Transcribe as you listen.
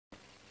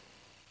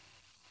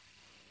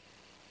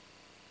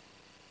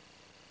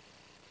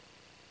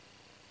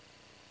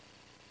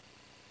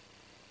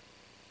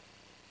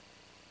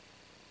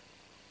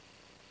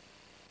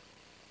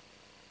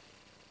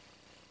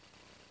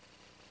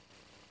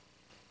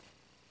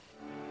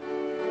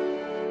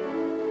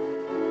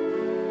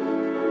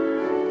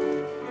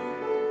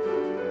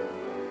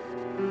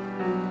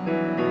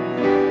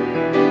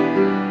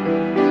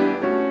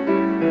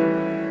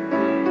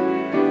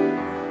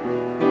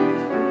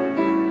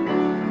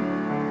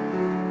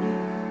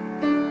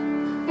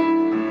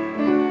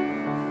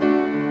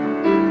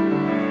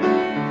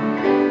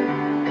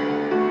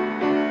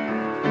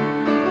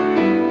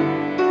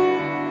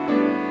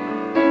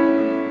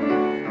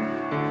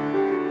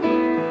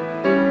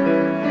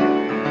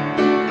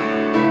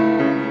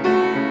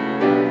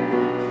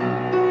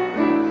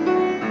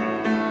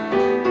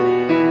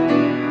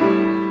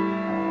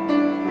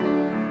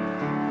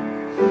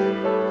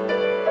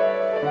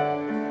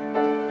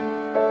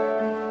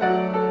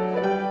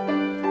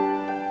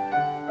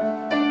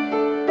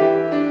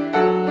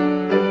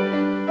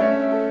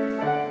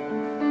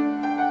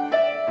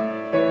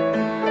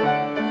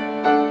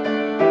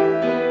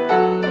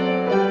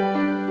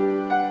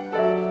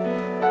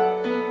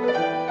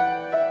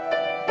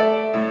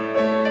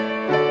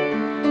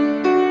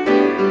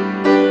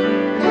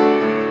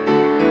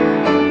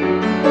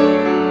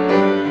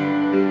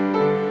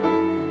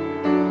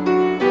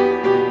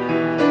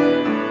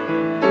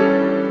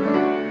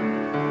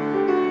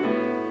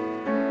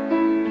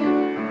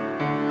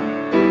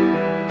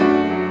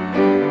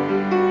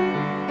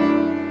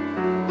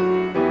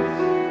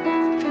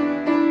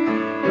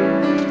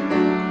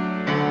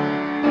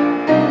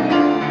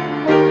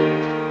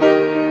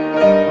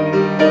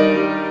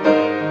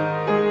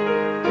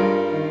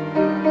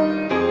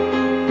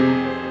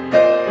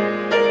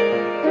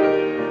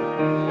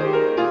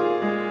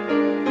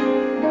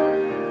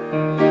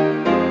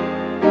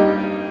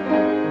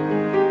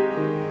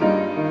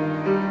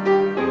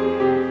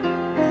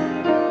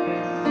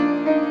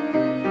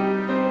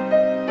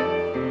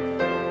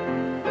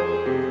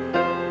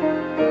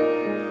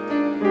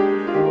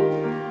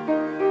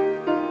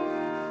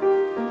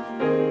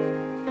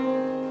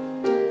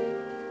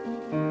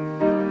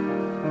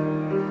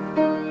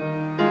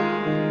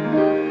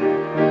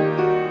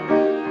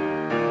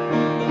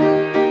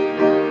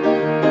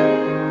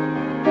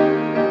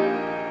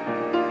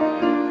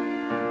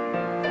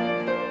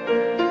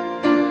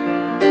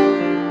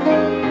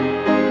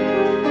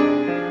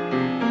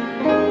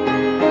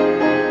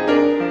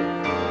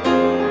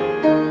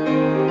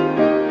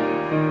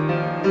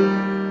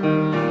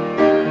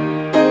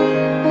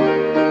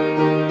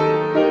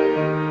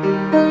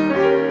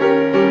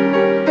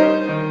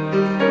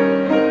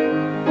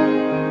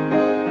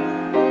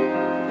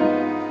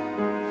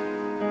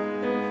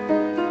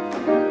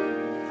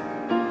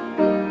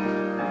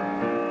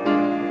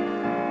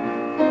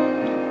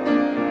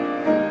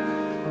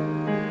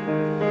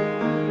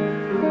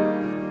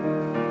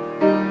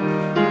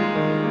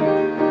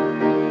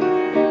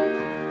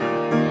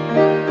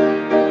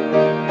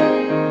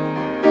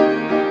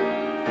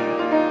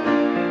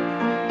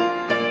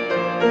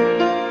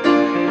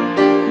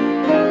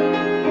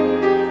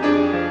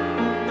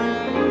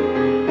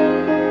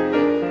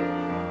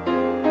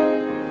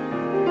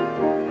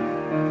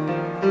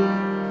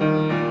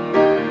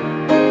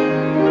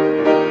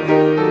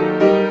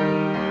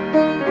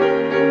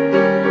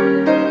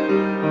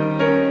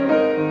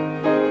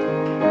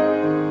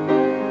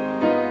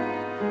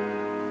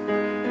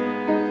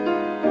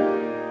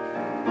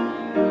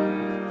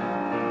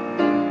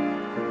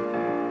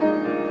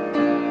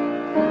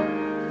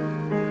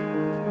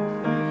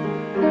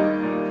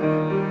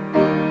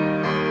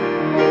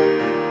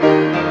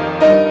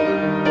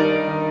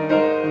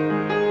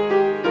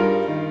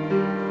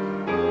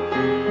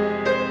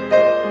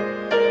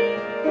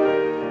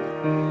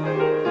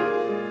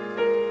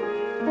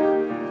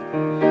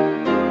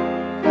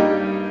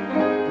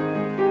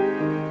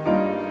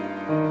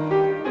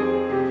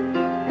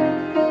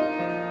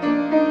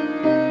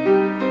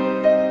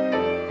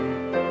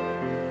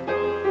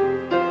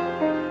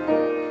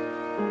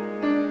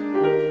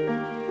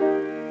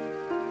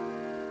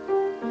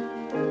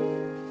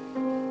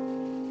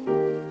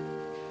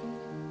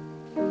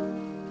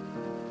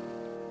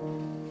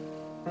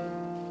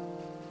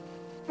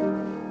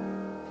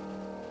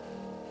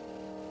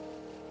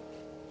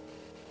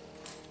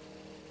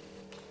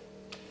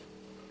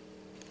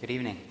Good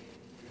evening.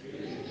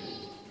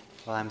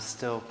 Well, I'm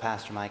still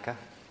Pastor Micah,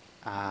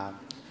 and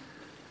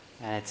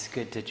it's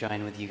good to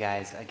join with you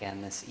guys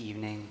again this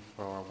evening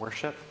for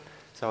worship.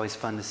 It's always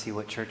fun to see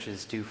what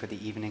churches do for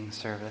the evening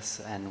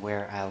service and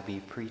where I'll be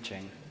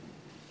preaching.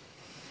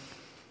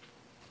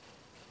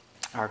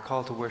 Our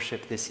call to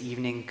worship this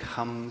evening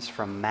comes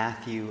from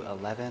Matthew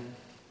 11,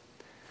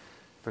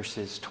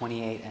 verses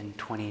 28 and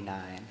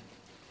 29.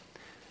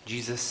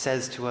 Jesus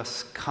says to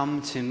us,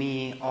 "Come to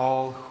me,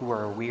 all who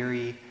are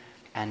weary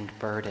and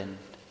burdened,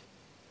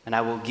 and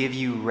I will give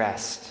you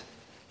rest.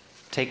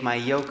 Take my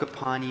yoke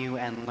upon you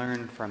and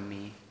learn from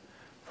me,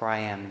 for I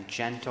am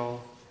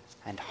gentle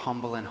and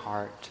humble in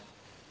heart,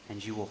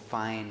 and you will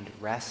find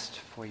rest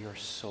for your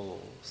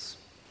souls."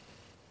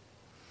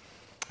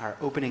 Our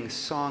opening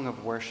song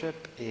of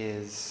worship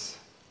is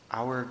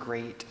Our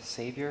Great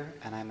Savior,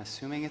 and I'm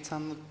assuming it's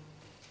on the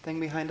thing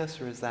behind us,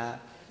 or is that?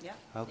 Yeah.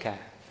 Okay,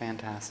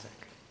 fantastic.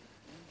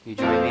 You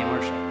join me in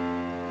worship.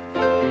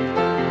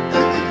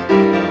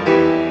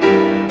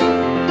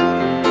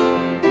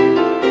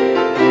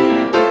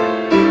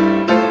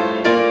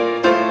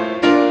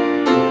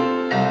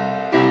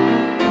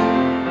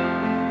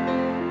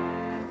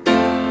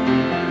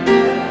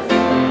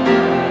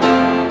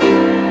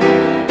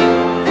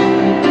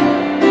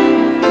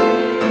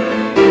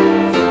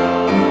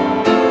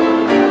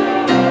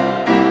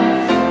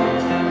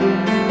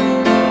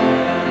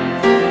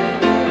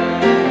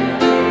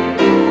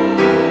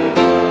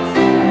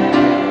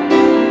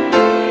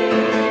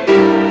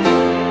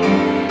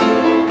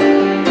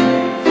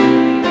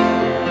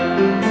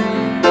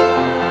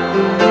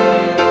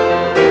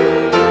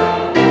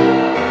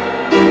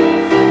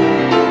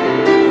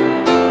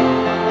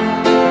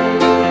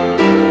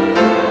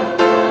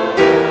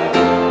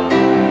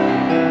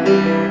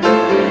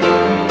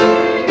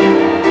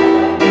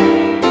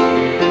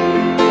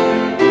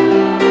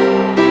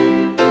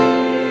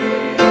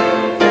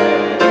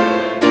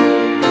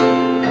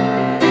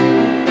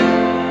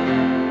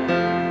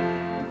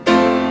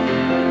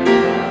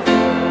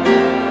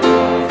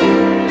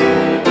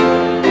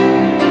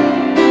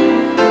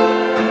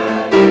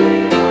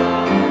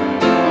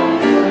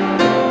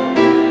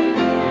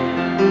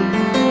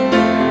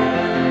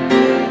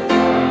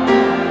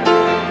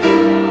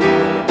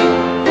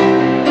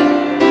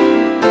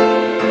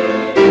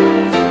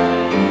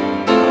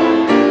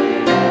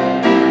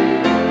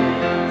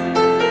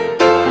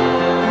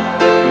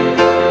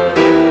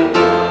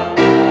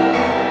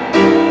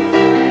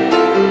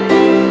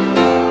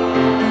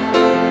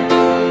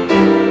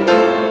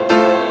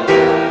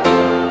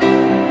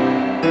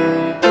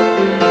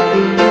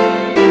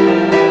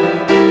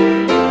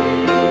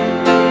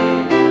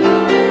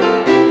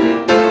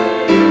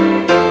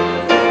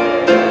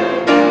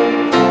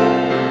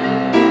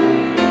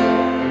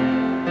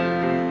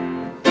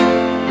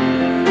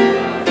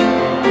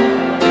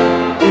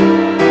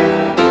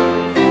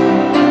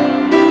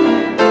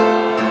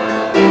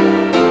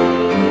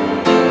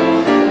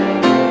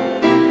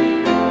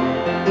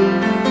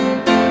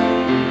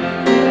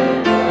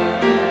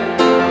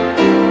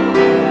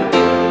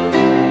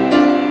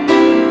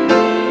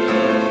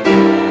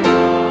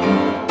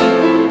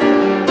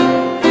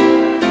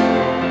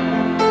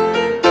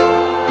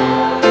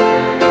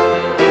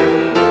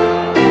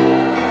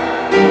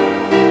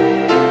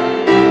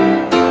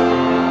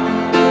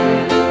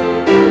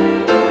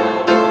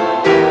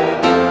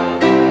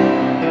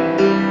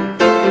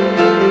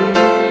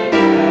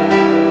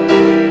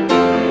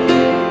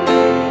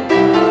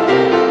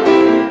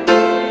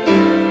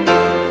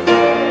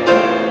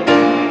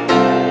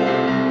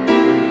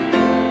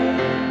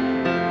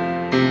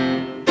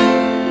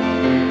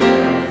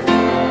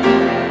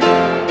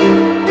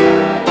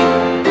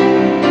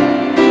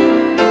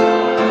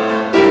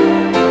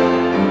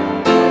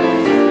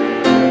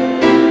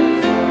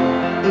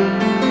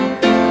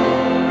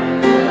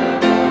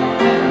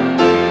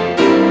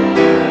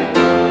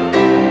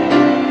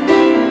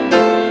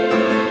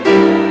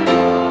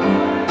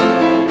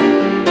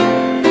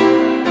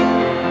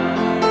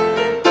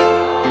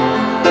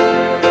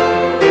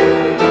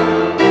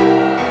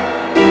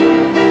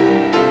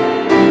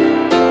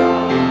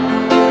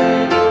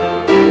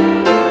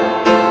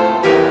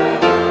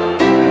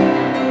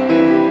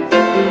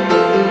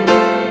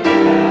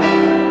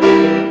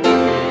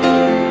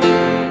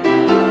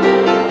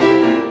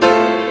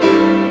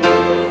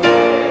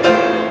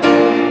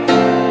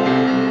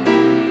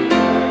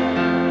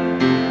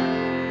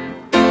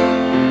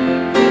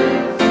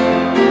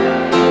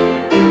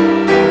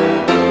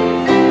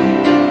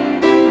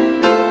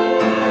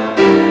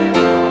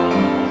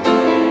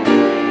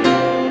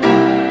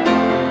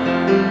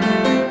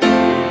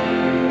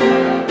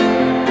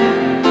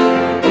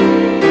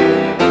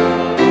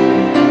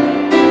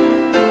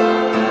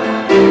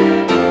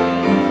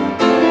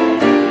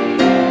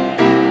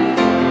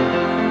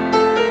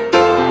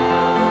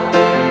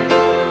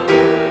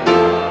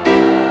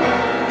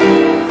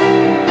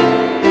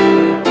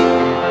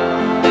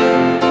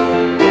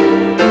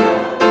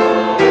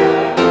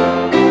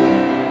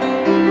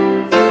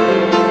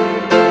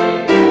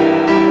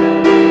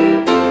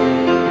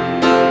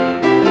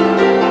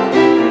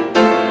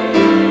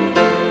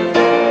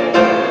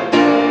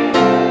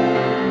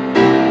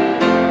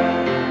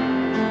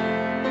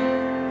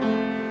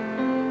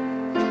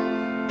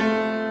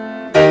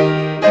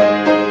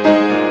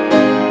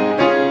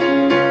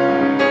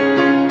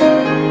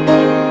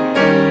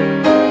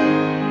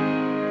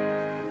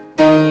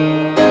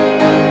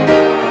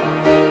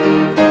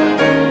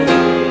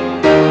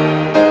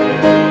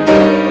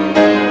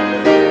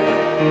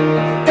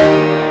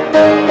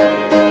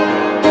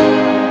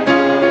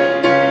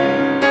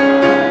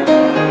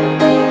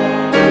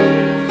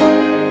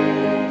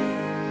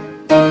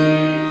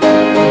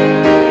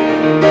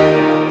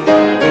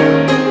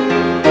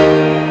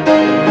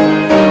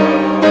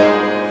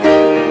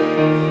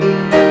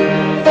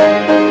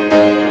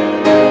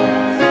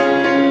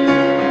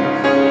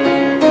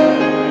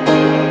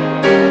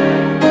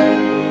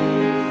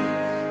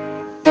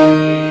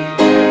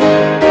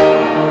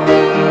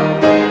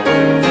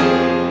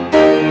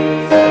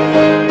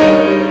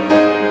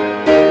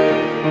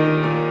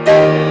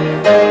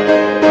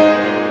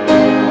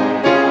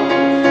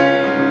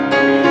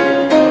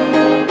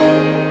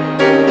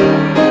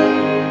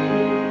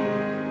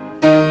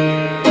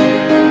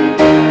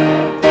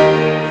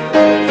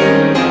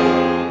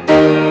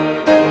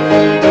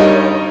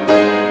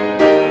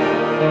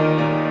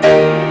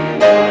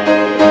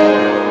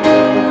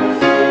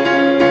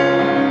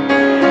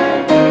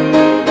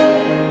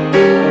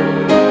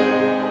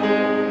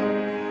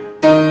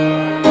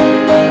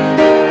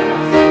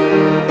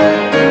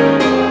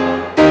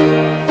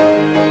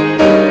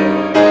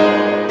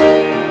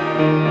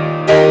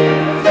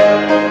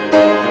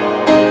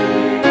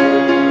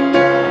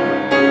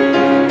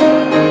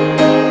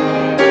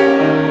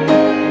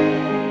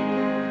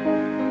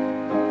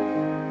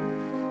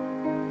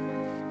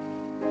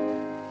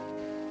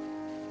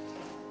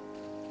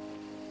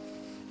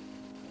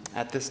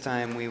 At this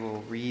time, we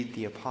will read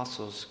the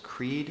Apostles'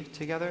 Creed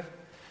together.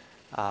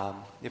 The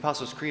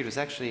Apostles' Creed was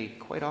actually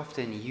quite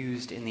often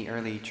used in the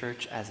early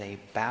church as a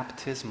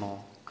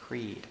baptismal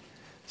creed.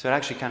 So it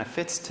actually kind of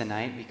fits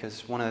tonight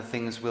because one of the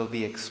things we'll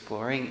be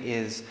exploring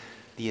is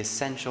the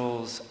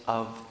essentials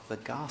of the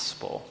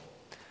gospel.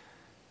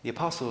 The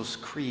Apostles'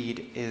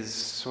 Creed is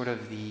sort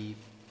of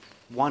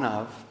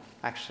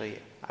actually,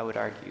 I would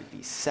argue,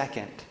 the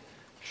second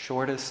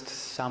shortest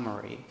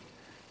summary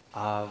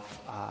of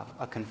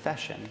a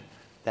confession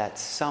that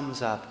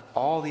sums up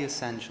all the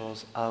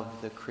essentials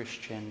of the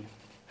Christian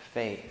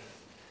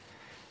faith.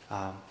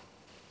 And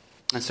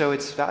so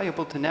it's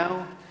valuable to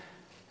know,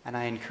 and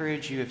I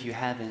encourage you, if you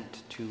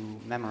haven't, to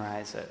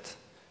memorize it.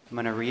 I'm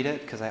going to read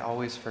it because I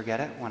always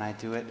forget it when I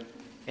do it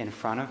in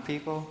front of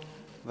people,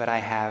 but I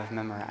have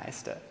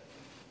memorized it.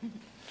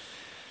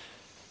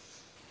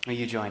 Will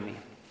you join me?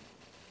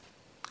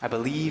 I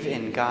believe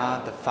in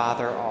God the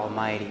Father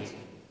Almighty,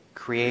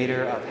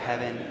 creator of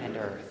heaven and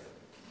earth.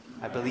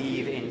 I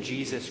believe in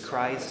Jesus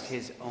Christ,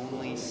 his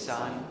only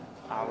Son,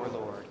 our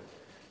Lord,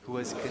 who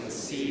was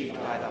conceived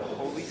by the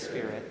Holy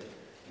Spirit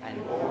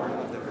and born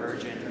of the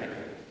Virgin Mary.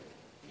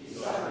 He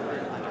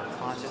suffered under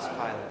Pontius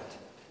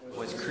Pilate,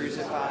 was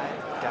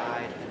crucified,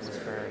 died, and was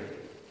buried.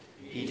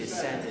 He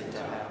descended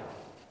to hell.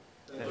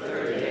 The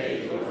third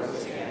day he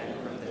rose again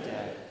from the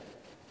dead.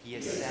 He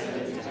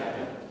ascended to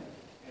heaven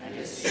and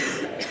is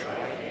seated at the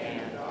right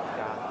hand of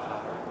God the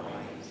Father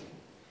Almighty.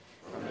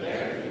 From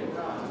there he will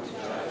come to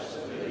judge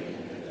the living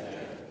and the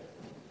dead.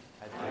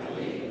 I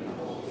believe in the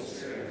Holy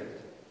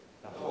Spirit,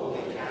 the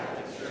Holy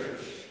Catholic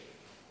Church,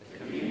 the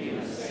communion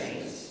of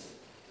saints,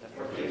 the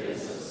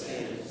forgiveness of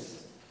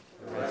sins,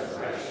 the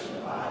resurrection of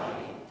the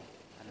body,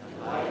 and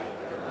the life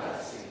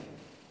everlasting.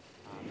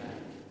 Amen.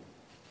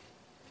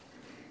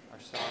 Our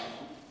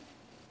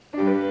song.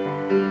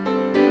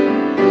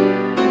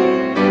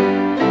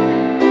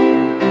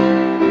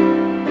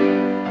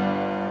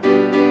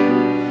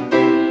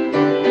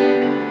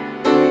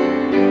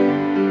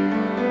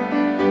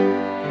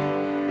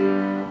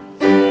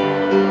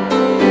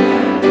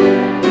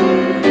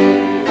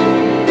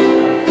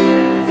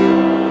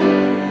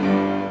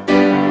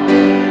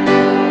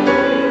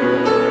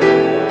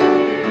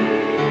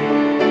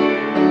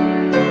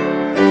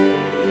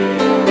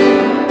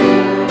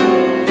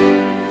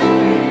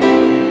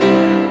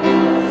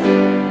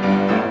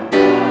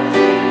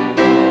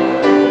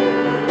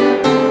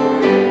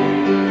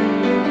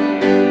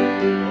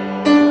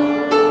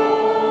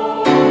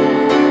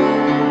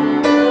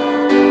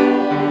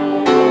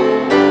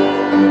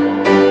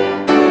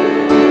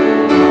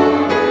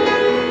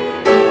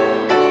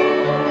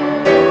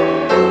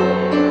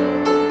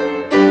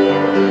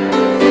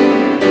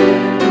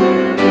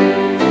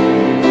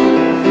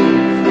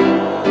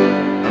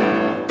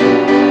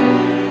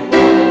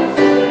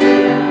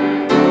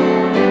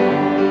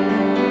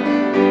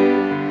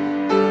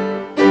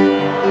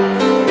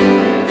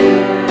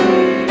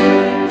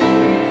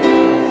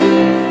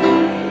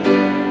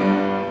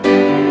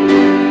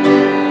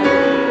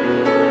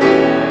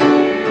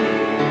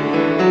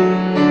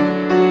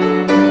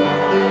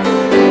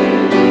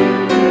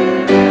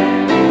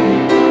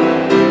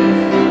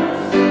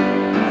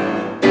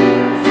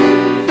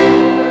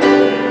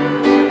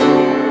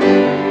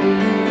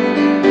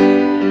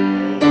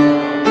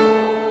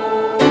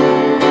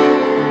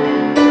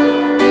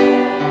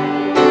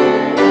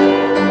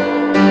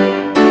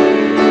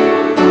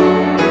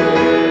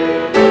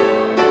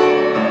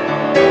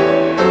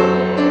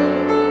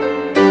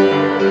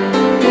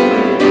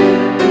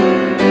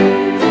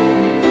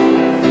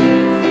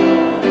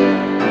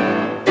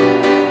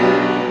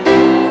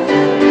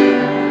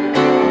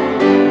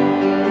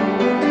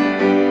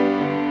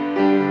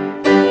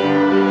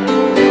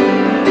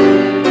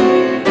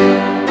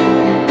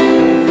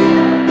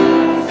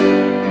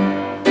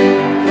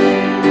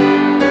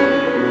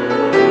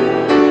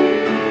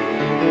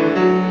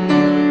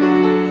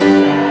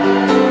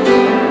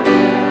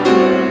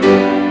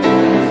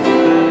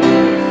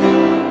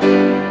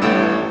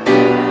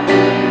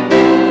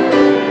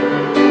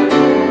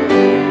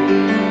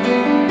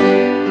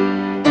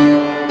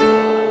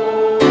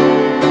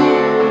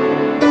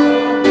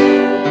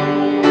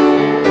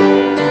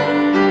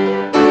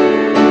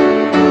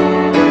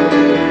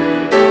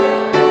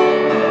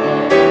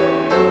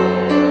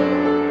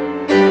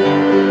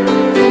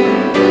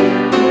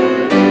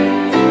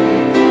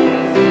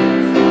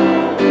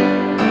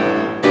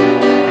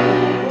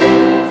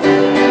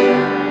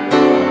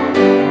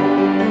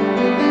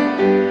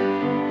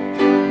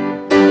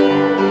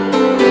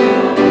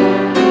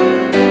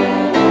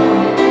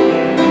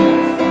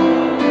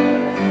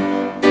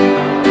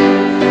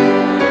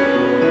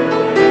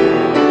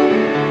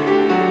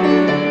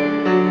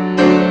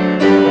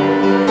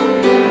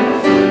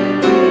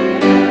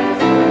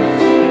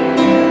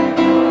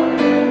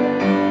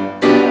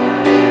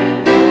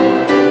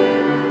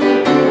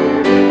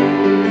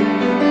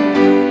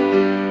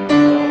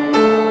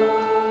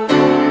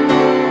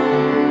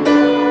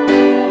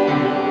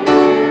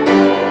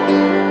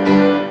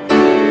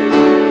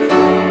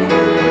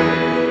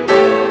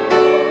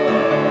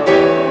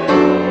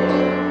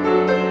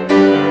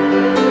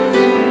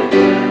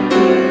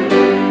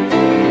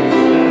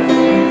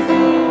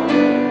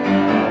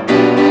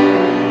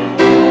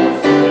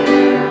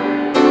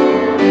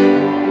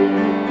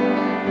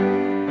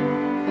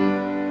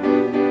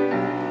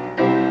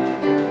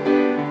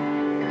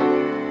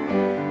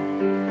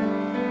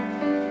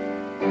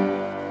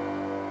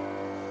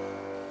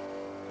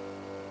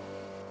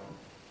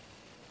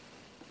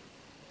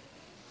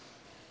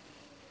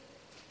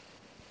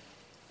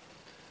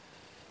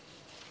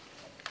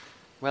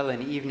 Well,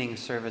 in evening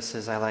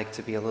services, I like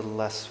to be a little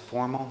less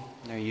formal.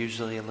 They're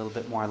usually a little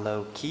bit more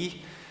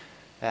low-key.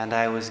 And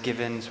I was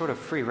given sort of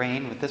free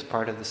rein with this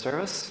part of the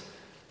service,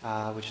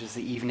 which is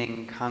the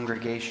evening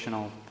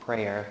congregational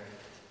prayer.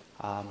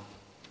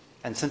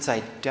 And since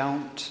I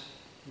don't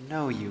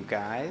know you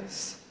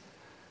guys,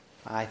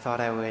 I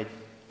thought I would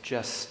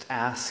just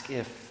ask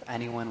if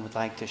anyone would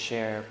like to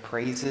share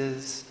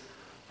praises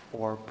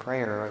or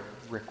prayer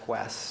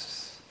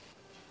requests.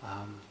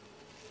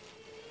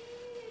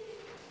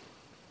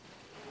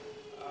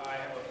 I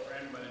have a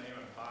friend by the name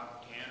of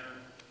Bob Tanner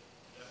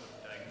that was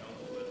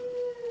diagnosed with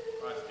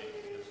prostate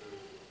cancer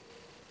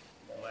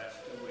in the last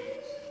 2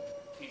 weeks.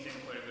 He's in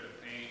quite a bit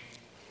of pain,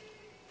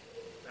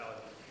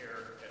 palliative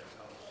care at his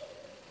house.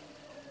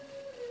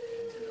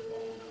 It's in the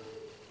bone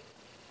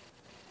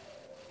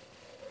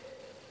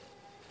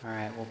now. All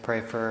right, we'll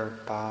pray for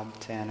Bob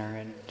Tanner.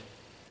 And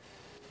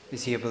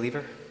is he a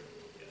believer?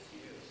 Yes, he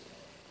is.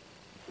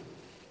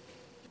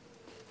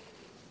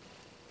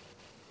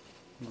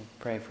 We'll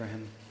pray for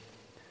him.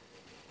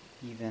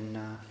 Even,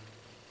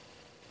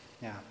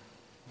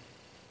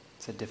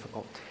 it's a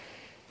difficult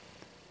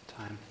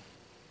time.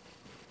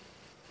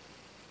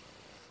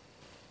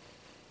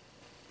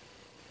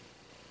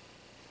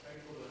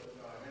 Thankful that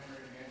Henry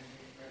and Nancy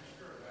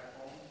Spencer are back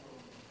home from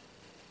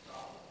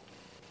South.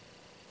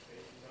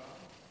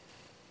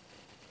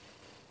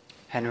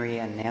 Henry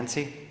and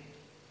Nancy?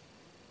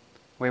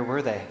 Where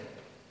were they?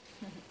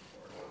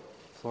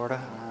 Florida?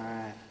 All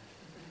right.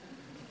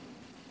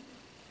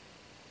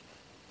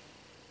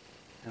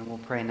 And we'll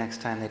pray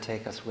next time they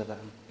take us with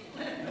them.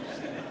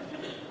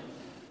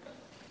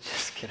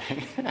 Just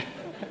kidding.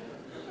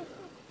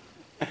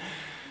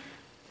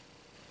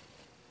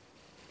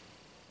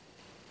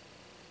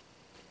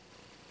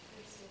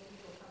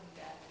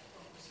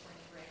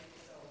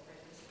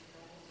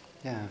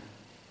 Yeah.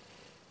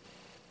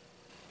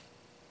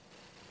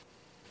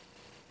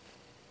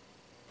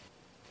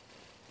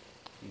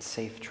 And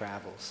safe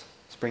travels.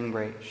 Spring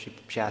break,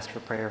 she asked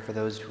for prayer for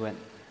those who went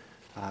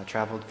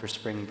traveled for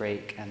spring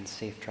break and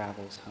safe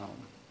travels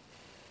home.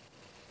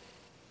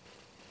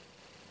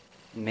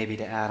 And maybe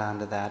to add on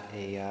to that,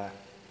 a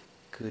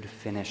good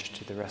finish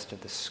to the rest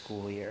of the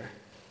school year.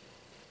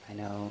 I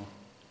know,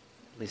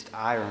 at least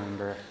I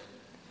remember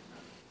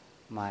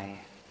my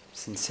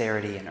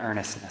sincerity and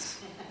earnestness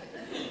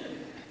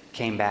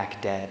came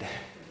back dead.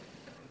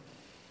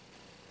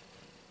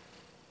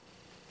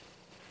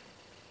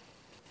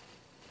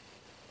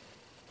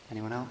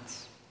 Anyone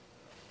else?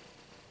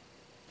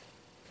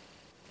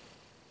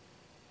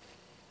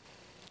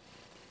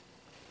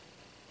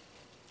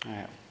 All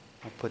right,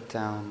 I'll put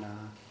down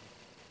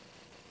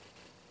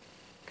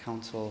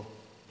council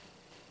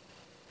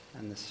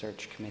and the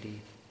search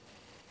committee.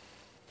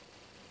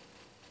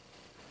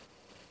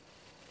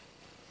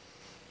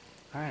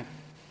 All right,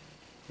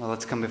 well,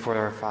 let's come before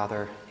our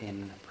Father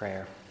in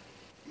prayer.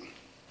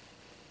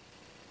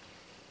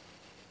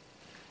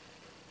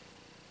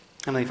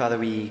 Heavenly Father,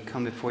 we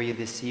come before you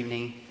this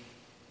evening,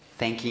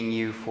 thanking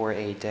you for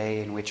a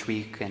day in which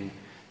we can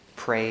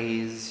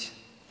praise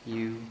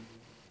you,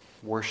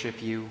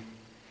 worship you,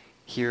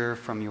 hear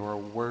from your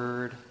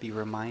word, be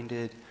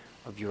reminded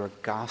of your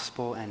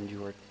gospel and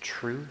your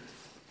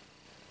truth,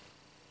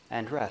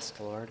 and rest,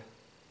 Lord.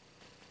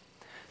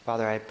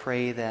 Father, I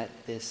pray that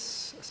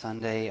this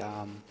Sunday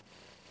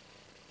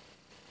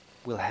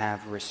will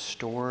have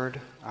restored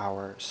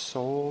our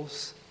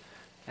souls,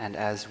 and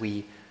as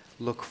we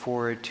look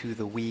forward to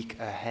the week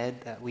ahead,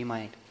 that we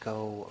might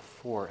go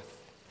forth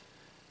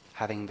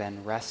having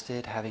been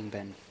rested, having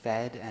been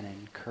fed and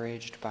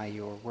encouraged by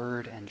your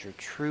word and your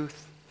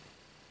truth,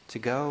 to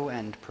go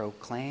and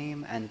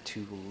proclaim and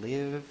to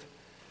live,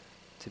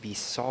 to be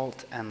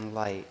salt and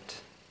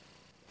light,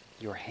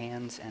 your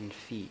hands and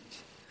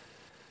feet,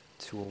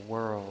 to a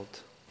world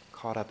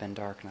caught up in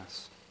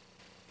darkness.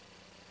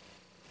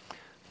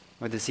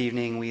 Lord, this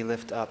evening we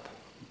lift up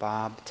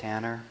Bob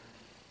Tanner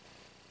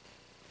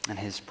and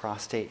his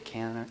prostate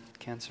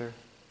cancer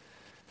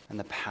and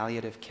the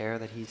palliative care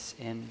that he's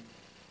in.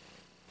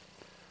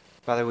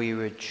 Father, we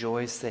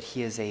rejoice that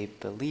he is a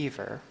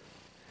believer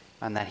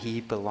and that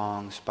he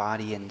belongs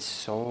body and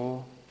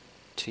soul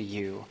to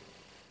you.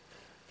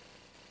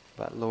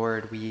 But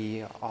Lord,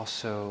 we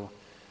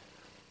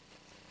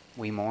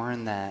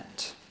mourn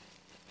that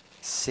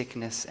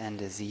sickness and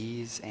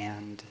disease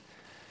and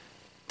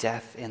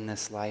death in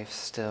this life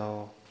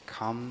still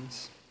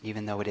comes,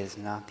 even though it is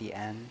not the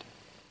end.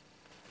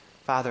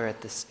 Father,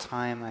 at this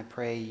time, I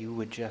pray you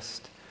would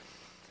just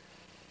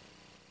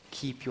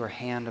keep your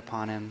hand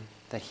upon him,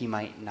 that he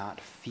might not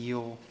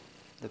feel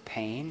the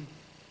pain.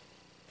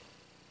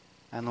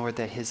 And Lord,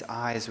 that his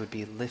eyes would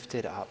be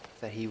lifted up,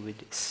 that he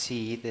would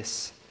see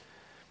this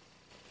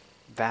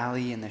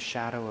valley in the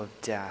shadow of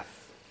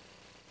death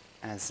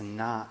as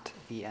not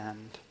the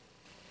end.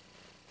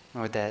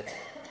 Lord, that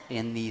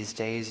in these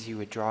days you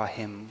would draw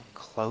him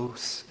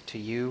close to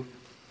you.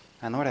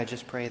 And Lord, I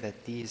just pray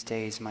that these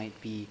days might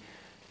be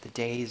the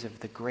days of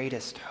the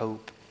greatest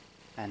hope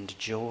and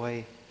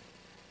joy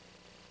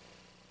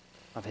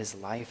of his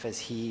life as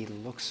he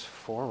looks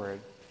forward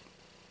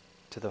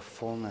to the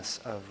fullness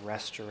of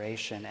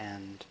restoration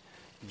and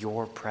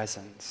your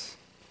presence.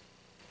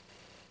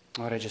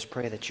 Lord, I just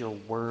pray that your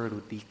word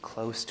would be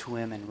close to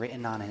him and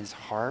written on his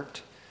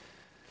heart,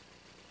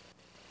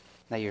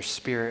 that your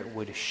Spirit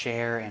would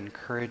share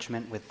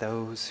encouragement with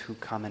those who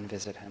come and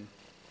visit him,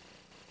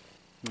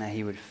 and that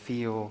he would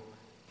feel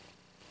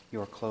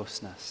your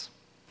closeness.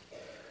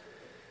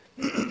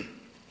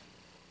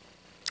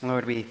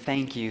 Lord, we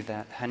thank you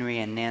that Henry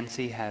and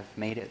Nancy have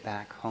made it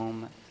back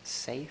home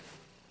safe.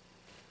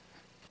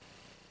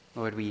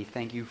 Lord, we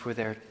thank you for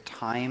their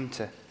time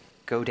to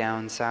go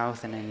down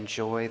south and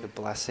enjoy the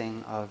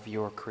blessing of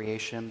your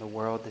creation, the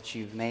world that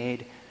you've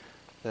made,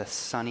 the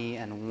sunny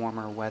and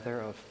warmer weather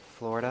of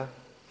Florida.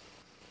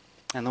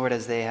 And Lord,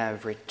 as they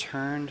have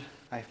returned,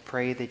 I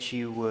pray that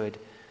you would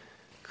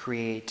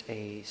create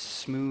a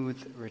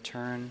smooth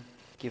return,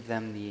 give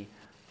them the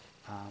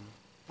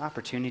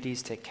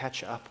opportunities to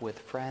catch up with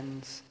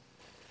friends,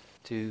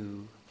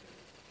 to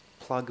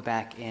plug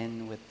back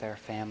in with their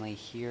family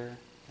here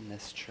in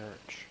this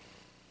church.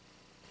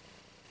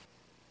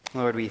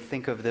 Lord, we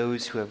think of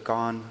those who have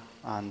gone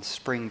on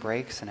spring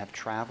breaks and have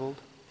traveled.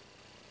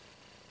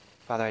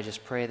 Father, I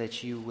just pray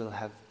that you will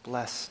have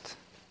blessed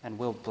and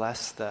will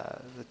bless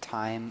the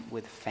time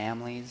with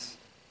families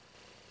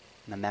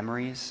and the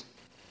memories.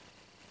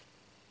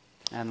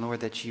 And Lord,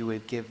 that you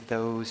would give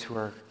those who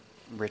are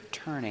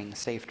returning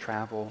safe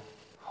travel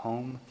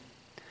home.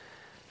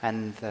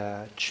 And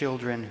the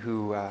children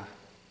who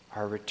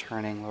are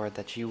returning, Lord,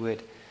 that you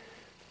would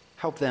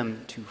help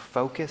them to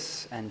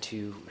focus and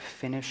to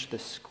finish the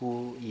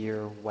school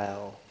year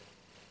well.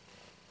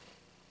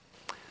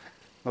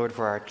 Lord,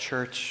 for our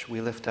church, we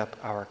lift up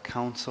our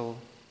council,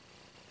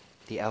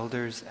 the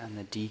elders and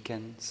the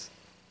deacons.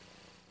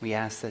 We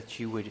ask that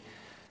you would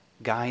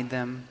guide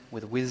them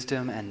with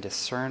wisdom and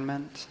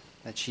discernment,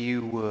 that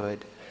you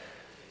would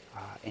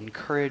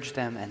encourage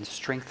them and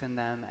strengthen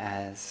them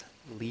as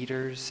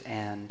leaders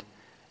and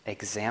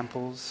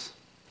examples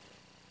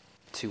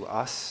to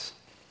us.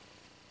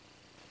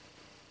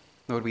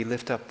 Lord, we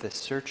lift up the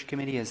search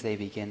committee as they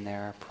begin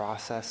their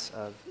process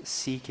of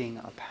seeking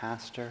a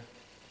pastor.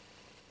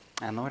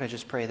 And Lord, I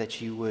just pray that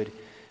you would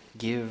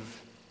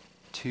give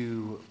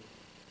to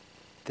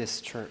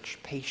this church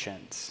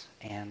patience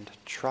and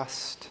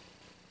trust,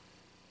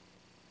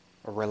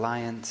 a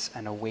reliance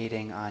and a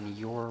waiting on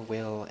your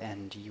will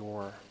and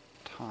your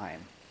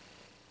time.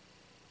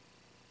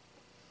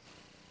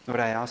 Lord,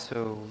 I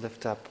also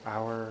lift up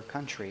our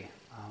country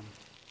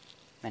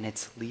and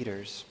its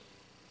leaders.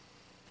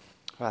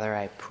 Father,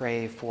 I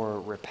pray for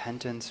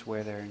repentance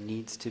where there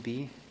needs to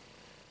be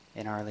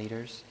in our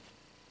leaders.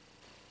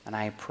 And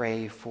I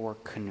pray for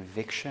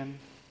conviction.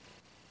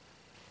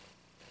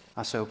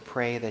 Also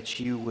pray that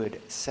you would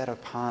set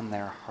upon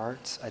their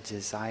hearts a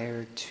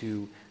desire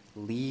to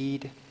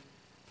lead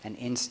and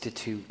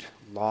institute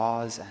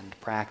laws and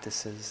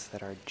practices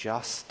that are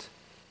just,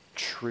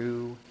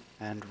 true,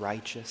 and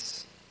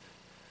righteous,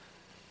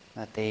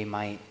 that they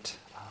might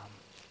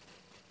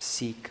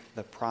seek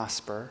the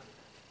prosperity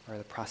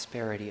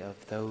of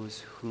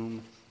those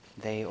whom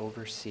they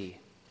oversee.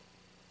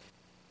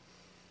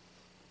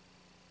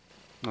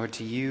 Lord,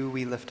 to you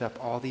we lift up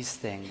all these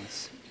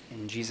things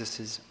in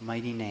Jesus'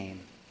 mighty name.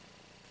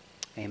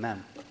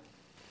 Amen.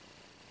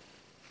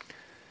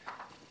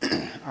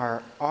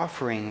 Our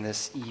offering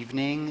this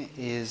evening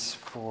is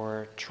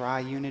for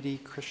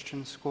Tri-Unity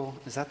Christian School.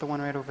 Is that the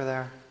one right over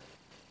there?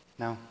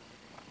 No?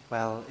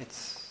 Well,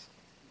 it's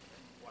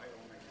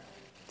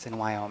in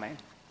Wyoming.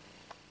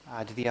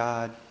 Do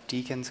the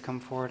deacons come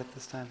forward at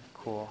this time?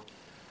 Cool.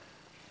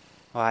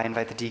 Well, I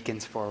invite the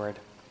deacons forward.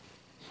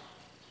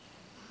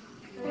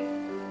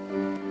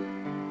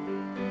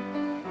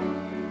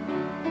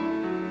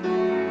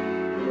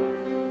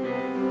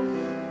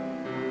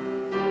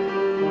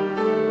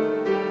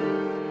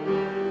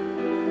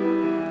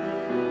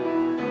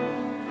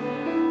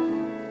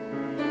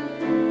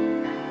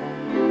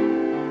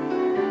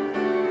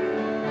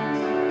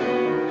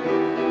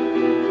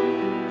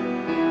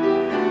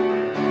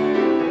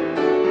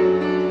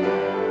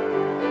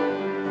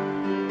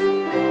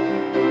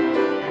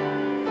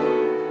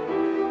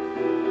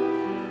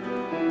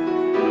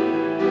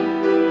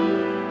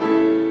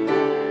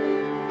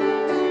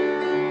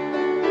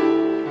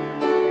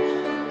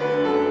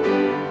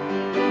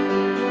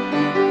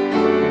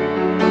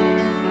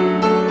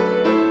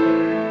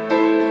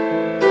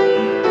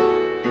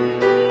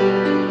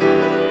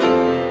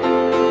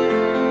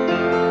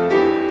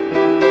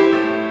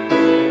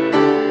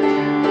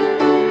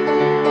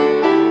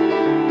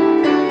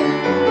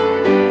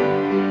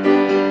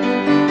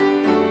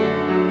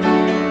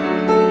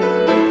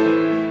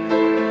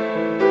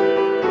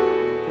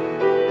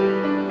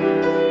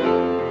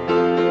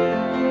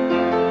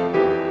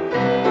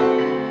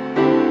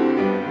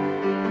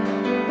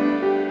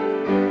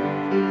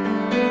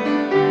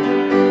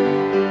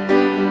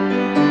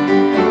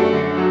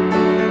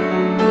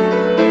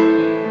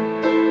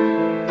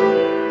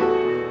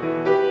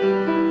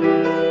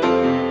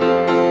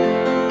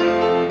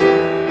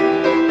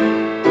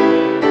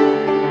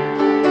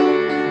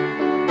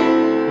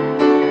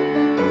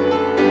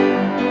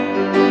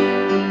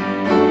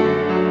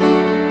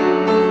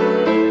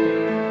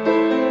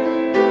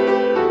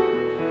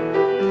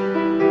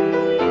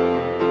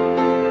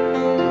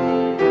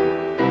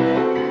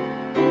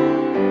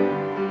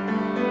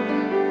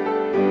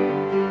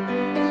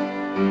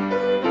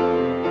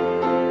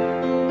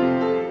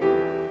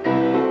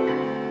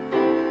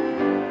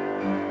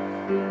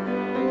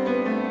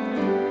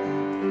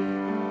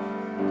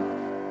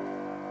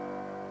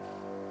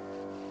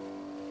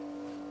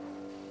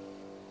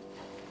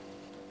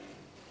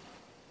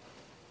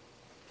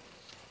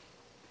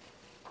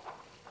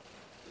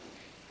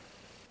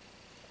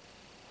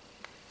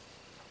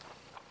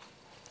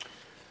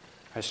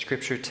 Our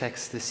scripture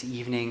text this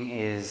evening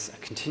is a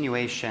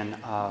continuation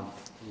of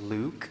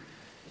Luke.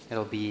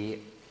 It'll be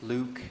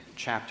Luke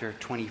chapter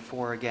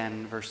 24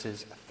 again,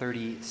 verses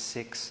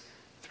 36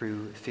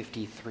 through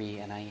 53.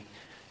 And I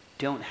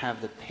don't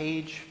have the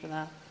page for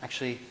that.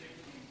 Actually,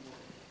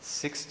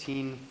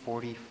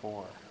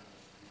 1644.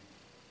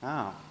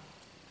 Oh.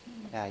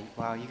 Yeah,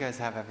 wow, you guys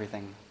have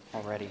everything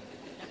already.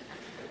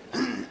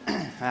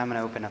 I'm going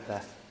to open up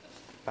the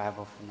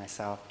Bible for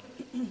myself.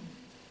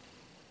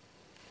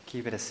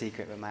 Keep it a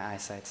secret, but my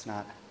eyesight's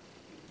not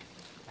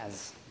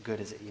as good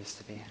as it used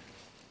to be.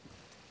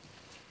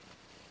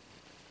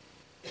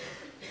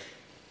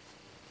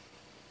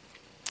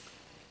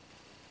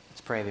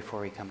 Let's pray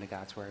before we come to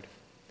God's word.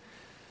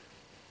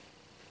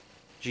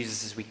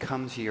 Jesus, as we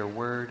come to your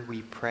word,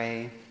 we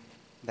pray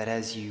that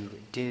as you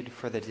did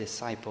for the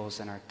disciples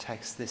in our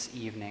text this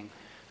evening,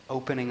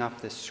 opening up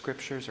the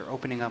scriptures or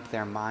opening up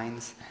their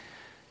minds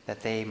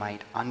that they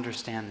might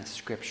understand the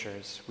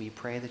scriptures, we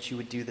pray that you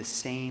would do the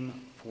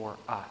same for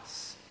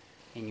us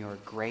in your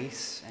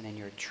grace and in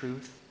your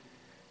truth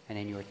and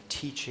in your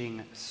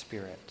teaching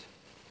spirit.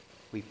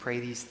 We pray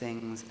these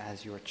things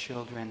as your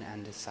children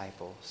and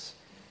disciples.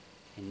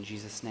 In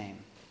Jesus' name,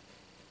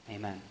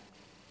 amen.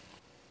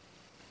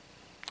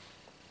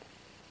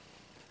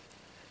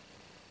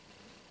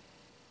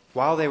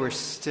 While they were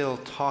still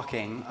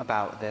talking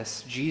about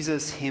this,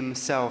 Jesus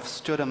himself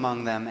stood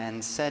among them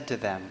and said to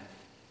them,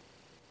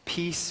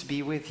 "Peace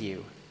be with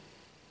you."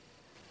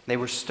 They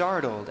were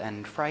startled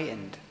and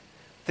frightened,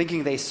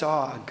 thinking they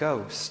saw a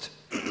ghost.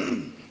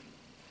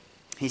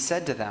 He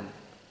said to them,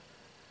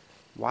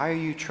 "Why are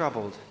you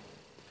troubled?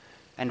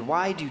 And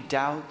why do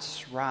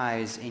doubts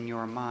rise in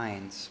your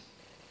minds?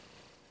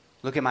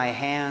 Look at my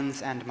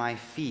hands and my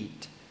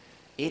feet.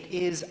 It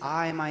is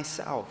I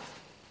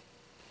myself.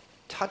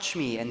 Touch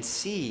me and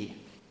see.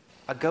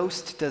 A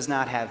ghost does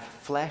not have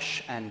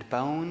flesh and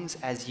bones,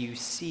 as you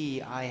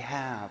see I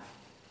have."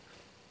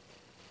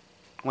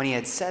 When he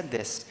had said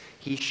this,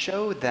 he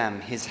showed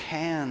them his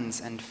hands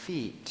and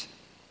feet.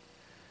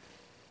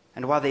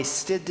 And while they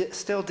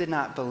still did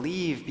not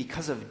believe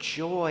because of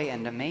joy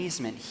and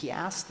amazement, he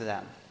asked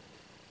them,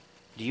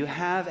 "Do you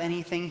have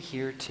anything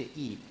here to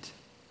eat?"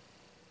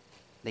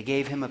 They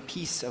gave him a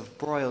piece of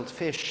broiled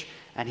fish,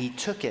 and he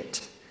took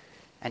it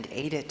and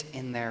ate it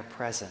in their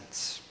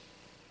presence.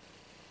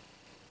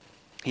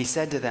 He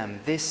said to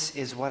them, "This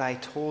is what I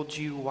told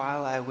you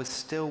while I was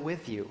still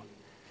with you.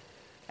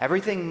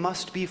 Everything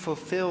must be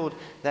fulfilled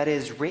that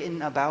is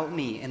written about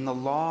me in the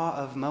law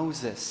of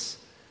Moses,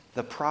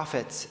 the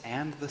prophets,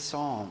 and the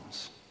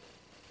Psalms."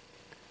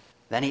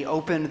 Then he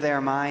opened their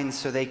minds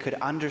so they could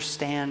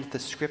understand the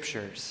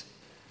scriptures.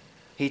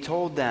 He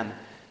told them,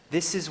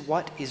 "This is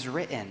what is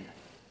written.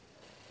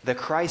 The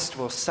Christ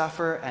will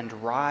suffer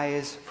and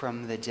rise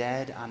from the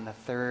dead on the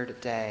third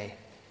day,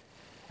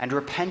 and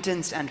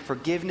repentance and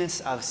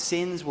forgiveness of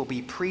sins will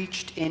be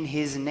preached in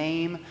his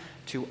name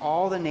to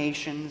all the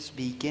nations,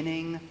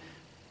 beginning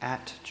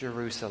at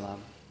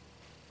Jerusalem.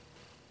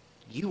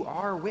 You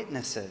are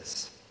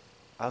witnesses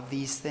of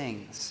these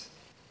things.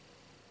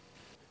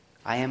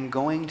 I'm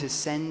going to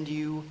send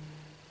you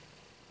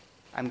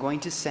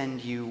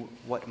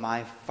what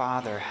my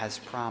Father has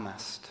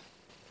promised.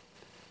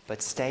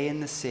 But stay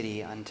in the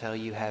city until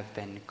you have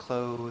been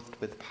clothed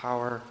with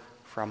power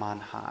from on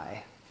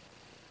high."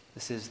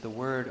 This is the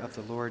word of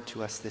the Lord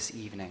to us this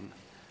evening.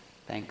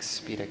 Thanks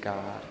be to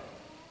God.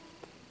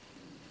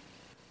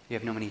 You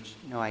have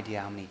no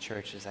idea how many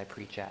churches I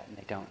preach at, and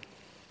they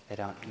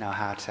don't know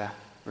how to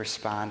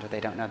respond, or they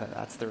don't know that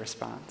that's the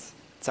response.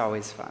 It's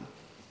always fun.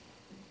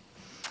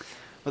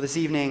 Well, this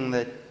evening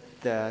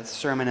the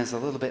sermon is a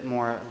little bit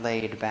more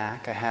laid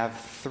back. I have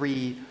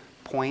 3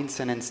 points,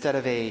 and instead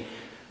of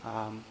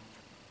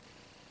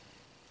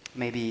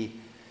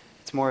maybe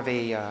it's more of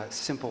a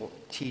simple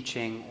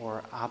teaching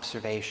or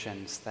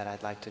observations that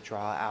I'd like to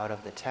draw out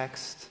of the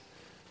text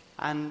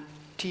and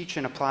teach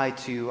and apply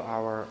to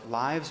our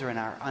lives or in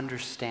our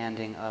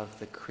understanding of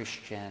the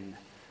Christian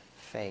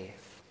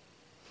faith.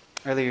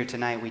 Earlier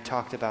tonight we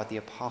talked about the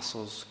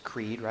Apostles'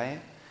 Creed, right?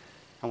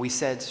 And we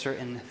said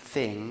certain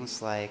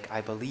things like,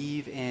 I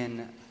believe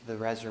in the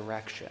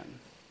resurrection.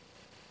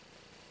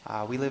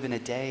 We live in a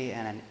day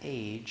and an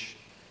age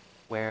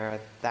where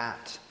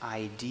that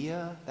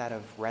idea, that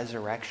of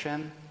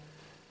resurrection,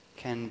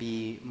 can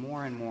be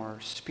more and more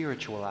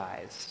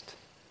spiritualized,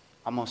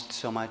 almost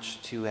so much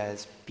to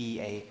as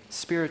be a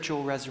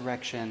spiritual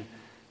resurrection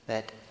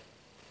that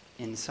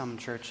in some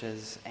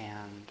churches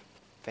and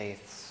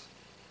faiths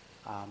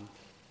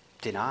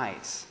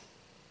denies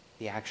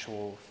the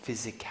actual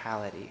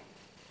physicality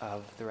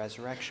of the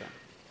resurrection.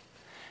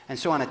 And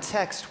so on a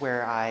text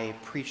where I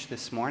preached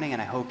this morning,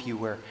 and I hope you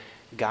were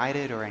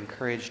guided or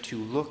encouraged to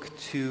look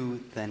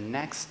to the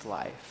next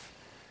life,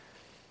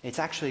 it's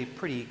actually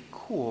pretty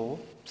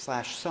cool /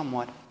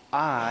 somewhat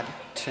odd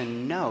to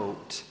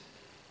note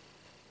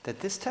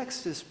that this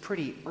text is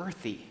pretty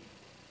earthy.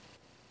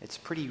 It's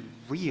pretty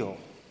real,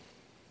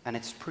 and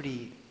it's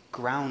pretty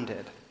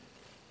grounded.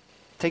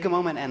 Take a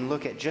moment and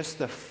look at just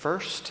the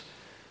first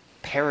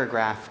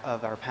paragraph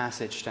of our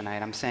passage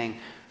tonight. I'm saying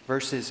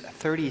verses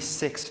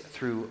 36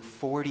 through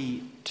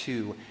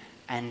 42,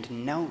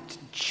 and note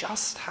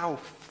just how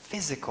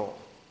physical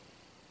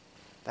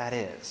that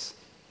is,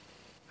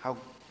 how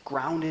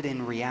grounded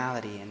in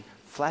reality and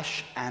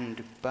flesh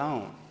and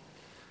bone.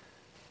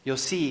 You'll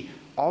see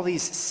all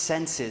these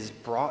senses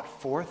brought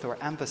forth or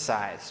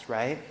emphasized,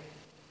 right?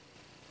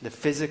 The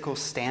physical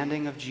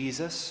standing of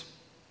Jesus,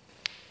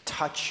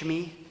 touch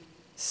me,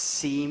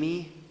 see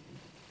me,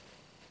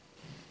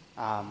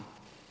 and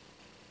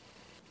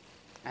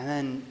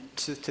then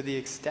to the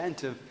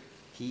extent of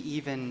he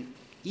even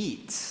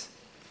eats,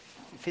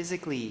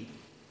 physically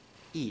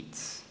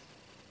eats,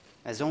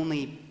 as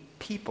only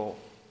people,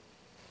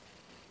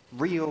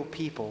 real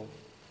people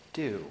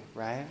do,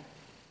 right?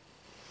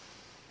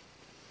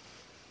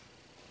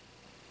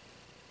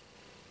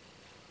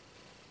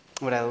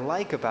 What I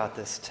like about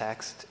this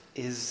text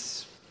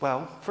is,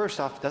 well, first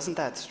off, doesn't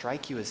that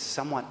strike you as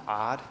somewhat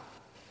odd?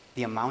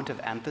 The amount of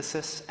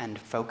emphasis and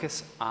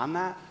focus on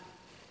that,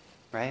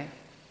 right?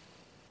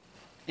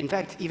 In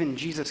fact, even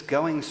Jesus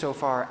going so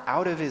far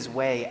out of his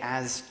way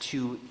as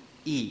to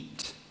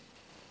eat,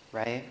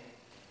 right?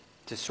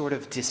 To sort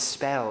of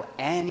dispel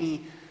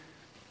any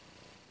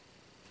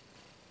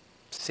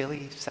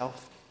silly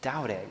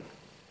self-doubting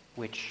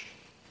which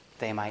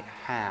they might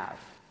have.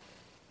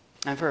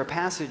 And for a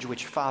passage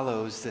which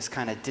follows this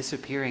kind of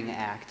disappearing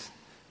act,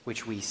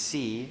 which we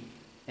see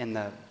in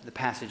the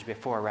passage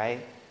before,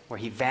 right? Where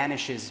he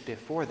vanishes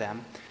before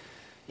them,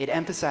 it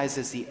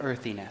emphasizes the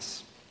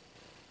earthiness.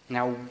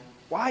 Now,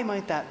 why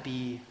might that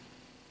be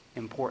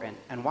important?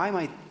 And why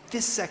might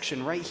this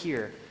section right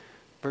here,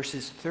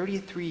 verses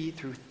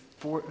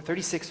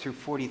 36 through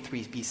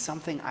 43, be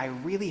something I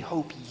really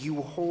hope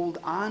you hold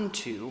on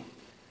to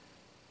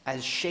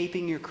as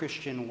shaping your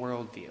Christian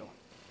worldview?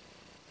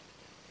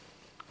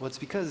 Well, it's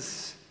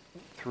because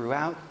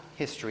throughout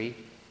history,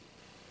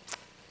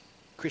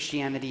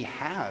 Christianity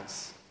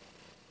has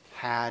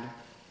had,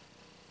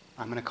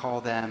 I'm going to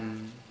call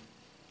them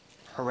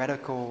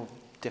heretical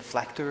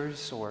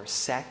deflectors or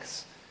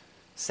sects,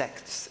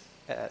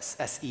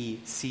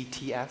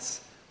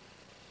 S-E-C-T-S,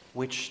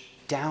 which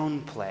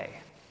downplay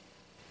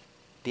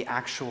the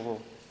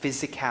actual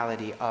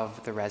physicality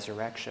of the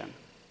resurrection.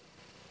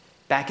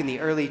 Back in the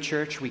early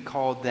church, we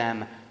called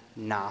them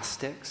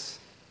Gnostics.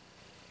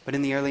 But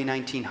in the early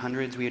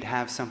 1900s, we would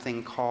have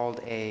something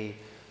called a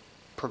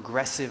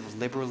progressive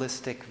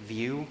liberalistic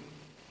view.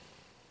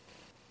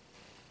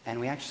 And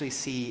we actually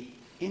see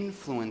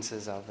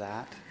influences of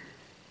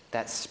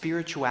that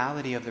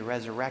spirituality of the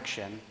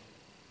resurrection,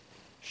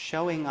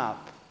 showing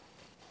up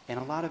in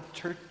a lot of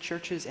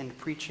churches and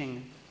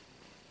preaching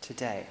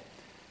today.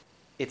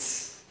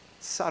 It's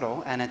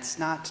subtle, and it's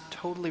not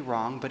totally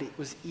wrong, but it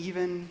was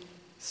even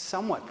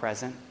somewhat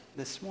present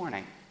this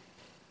morning.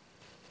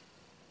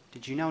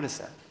 Did you notice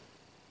that?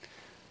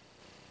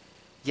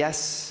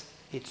 Yes,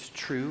 it's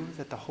true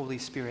that the Holy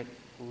Spirit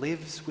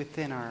lives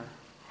within our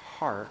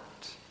heart,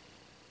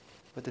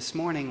 but this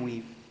morning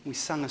we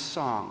sung a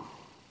song.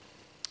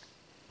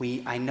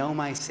 I know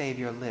my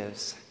Savior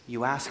lives.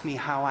 You ask me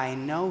how I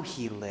know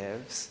he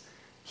lives.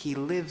 He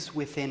lives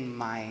within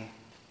my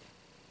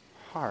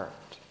heart.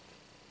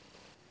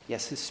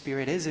 Yes, his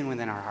Spirit is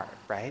within our heart,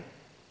 right?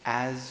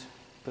 As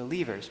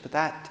believers. But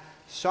that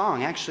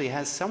song actually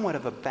has somewhat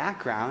of a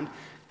background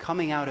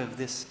coming out of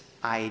this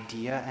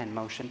idea and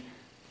motion,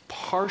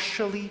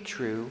 partially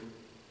true,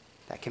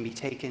 that can be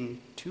taken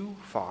too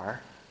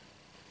far,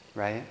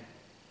 right?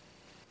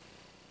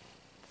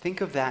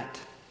 Think of that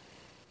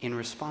in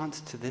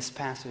response to this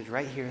passage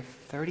right here,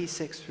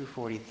 36 through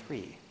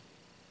 43.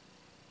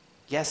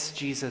 Yes,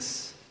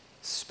 Jesus'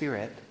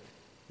 Spirit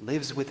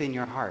lives within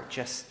your heart.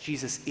 Just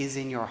Jesus is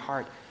in your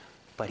heart,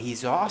 but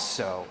he's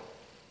also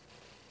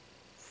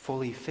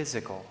fully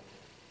physical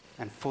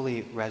and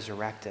fully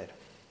resurrected.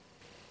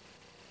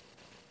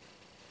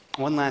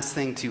 One last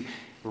thing to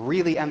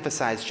really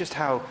emphasize just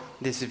how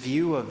this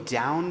view of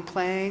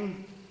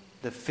downplaying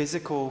the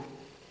physical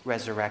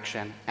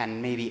resurrection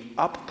and maybe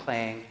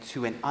upplaying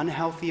to an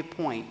unhealthy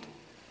point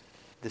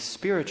the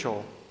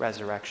spiritual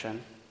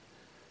resurrection.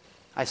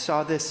 I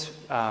saw this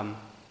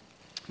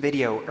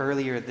video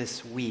earlier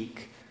this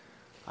week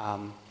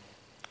on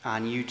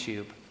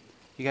YouTube.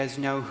 You guys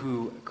know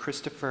who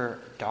Christopher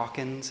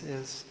Dawkins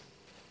is?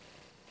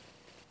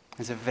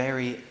 He's a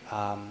very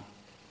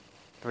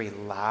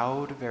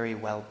loud, very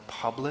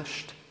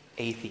well-published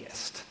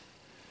atheist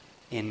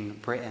in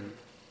Britain.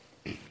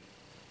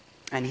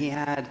 And he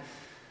has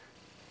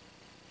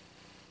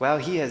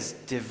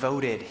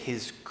devoted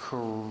his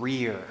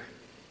career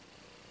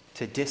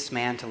to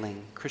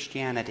dismantling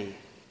Christianity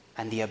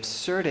and the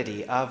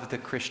absurdity of the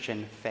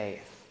Christian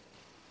faith.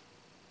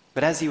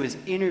 But as he was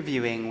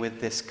interviewing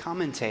with this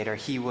commentator,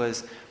 he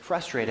was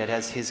frustrated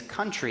as his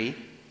country,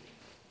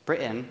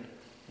 Britain,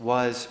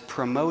 was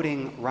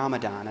promoting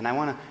Ramadan. And I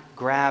want to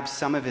grab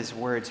some of his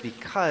words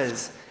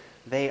because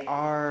they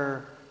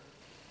are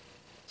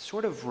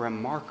sort of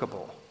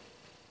remarkable.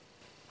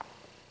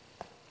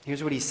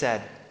 Here's what he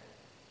said.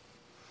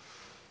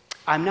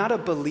 I'm not a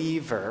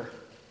believer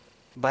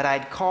but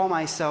I'd call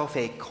myself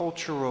a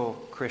cultural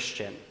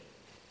Christian.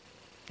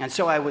 And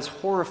so I was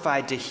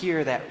horrified to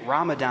hear that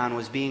Ramadan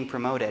was being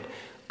promoted.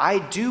 I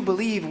do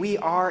believe we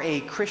are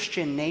a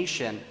Christian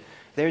nation.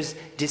 There's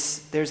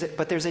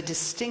a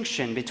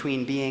distinction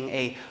between being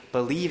a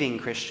believing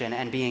Christian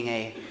and being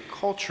a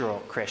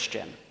cultural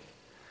Christian.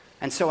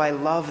 And so I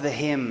love the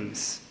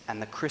hymns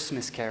and the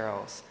Christmas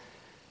carols,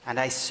 and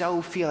I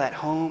so feel at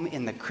home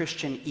in the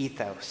Christian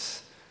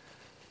ethos.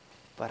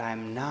 But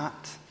I'm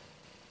not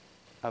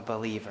a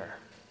believer.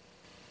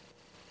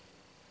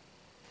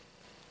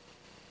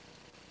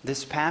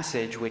 This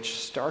passage, which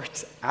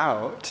starts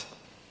out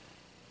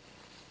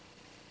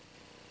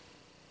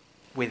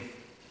with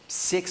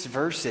 6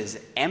 verses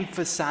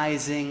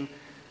emphasizing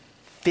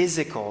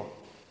physical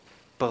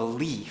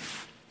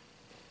belief,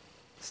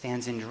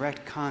 stands in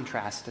direct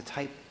contrast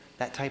to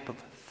that type of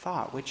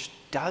thought, which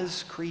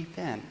does creep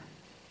in.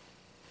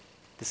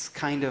 This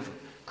kind of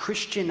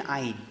Christian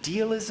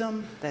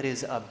idealism that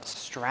is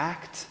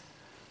abstract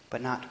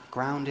but not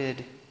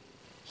grounded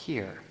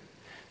here.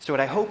 So what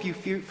I hope you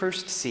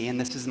first see, and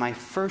this is my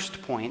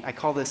first point, I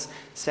call this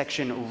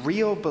section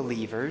Real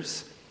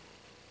Believers,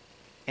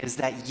 is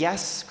that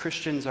yes,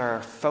 Christians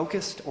are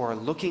focused or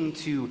looking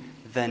to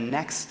the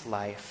next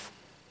life,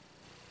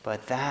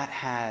 but that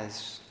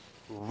has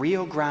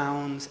real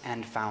grounds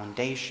and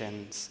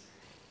foundations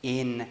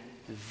in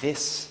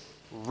this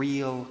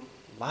real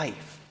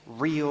life,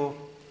 real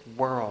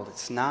world.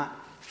 It's not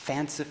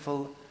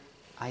fanciful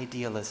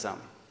idealism.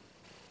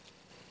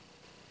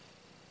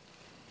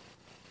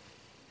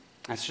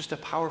 It's just a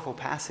powerful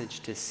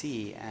passage to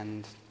see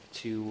and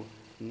to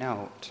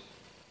note.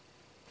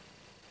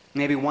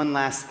 Maybe one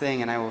last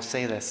thing, and I will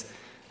say this.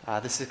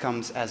 This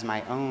comes as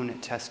my own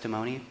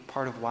testimony,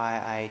 part of why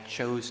I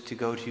chose to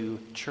go to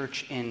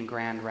church in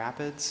Grand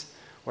Rapids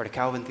or to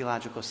Calvin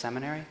Theological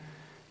Seminary.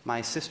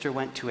 My sister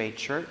went to a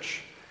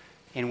church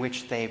in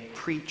which they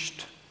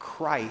preached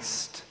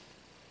Christ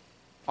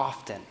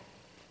often.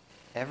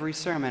 Every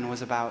sermon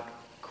was about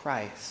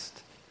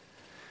Christ.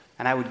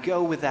 And I would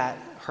go with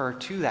her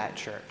to that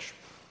church.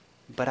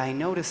 But I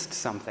noticed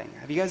something.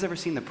 Have you guys ever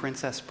seen The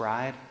Princess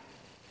Bride?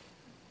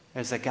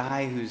 There's a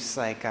guy who's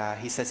like,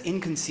 he says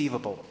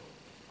inconceivable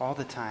all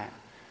the time.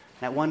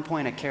 And at one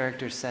point a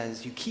character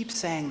says, you keep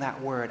saying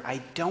that word,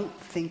 I don't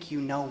think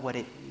you know what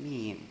it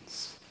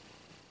means.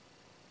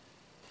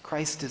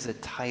 Christ is a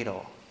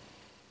title.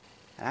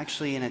 And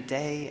actually in a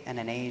day and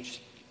an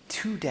age,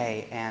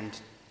 today and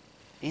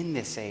in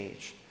this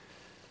age,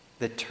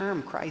 the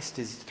term Christ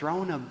is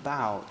thrown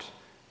about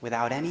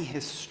without any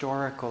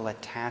historical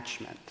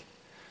attachment.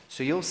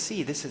 So you'll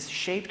see this has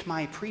shaped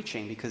my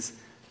preaching because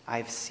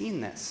I've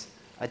seen this.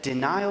 A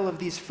denial of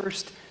these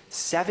first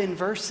 7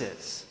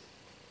 verses.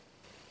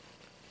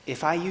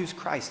 If I use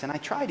Christ, and I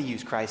try to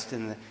use Christ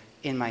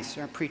in my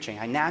preaching,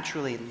 I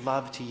naturally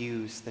love to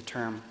use the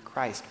term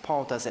Christ.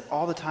 Paul does it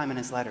all the time in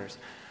his letters.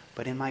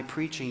 But in my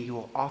preaching, you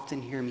will often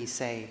hear me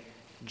say,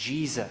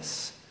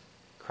 Jesus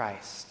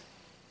Christ.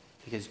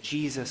 Because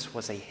Jesus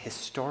is a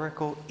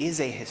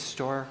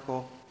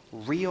historical,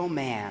 real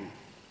man,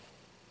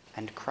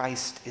 and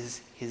Christ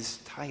is his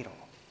title.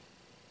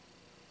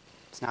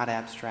 It's not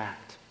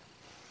abstract.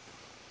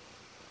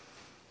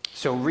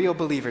 So real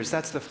believers,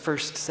 that's the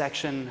first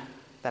section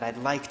that I'd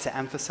like to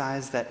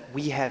emphasize, that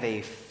we have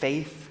a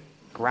faith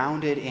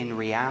grounded in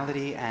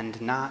reality and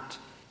not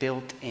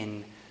built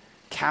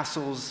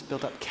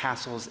up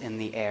castles in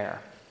the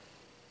air.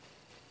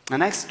 The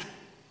next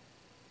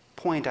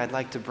point I'd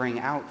like to bring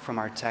out from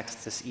our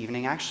text this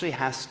evening actually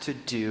has to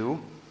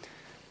do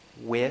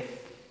with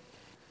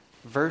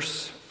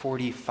verse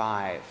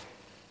 45.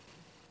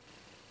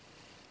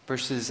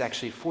 Verses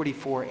actually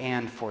 44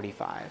 and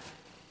 45.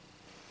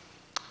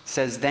 It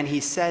says, then he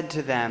said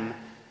to them,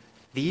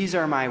 these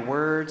are my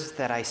words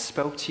that I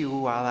spoke to you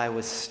while I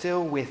was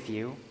still with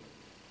you,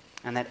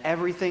 and that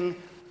everything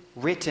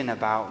written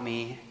about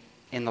me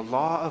in the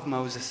law of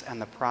Moses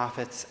and the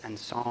prophets and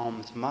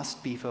Psalms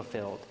must be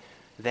fulfilled.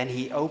 Then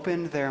he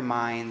opened their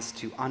minds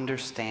to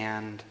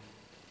understand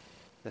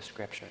the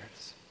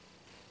Scriptures.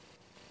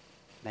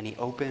 Then he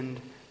opened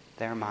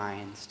their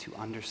minds to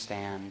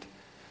understand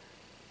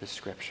the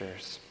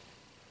Scriptures.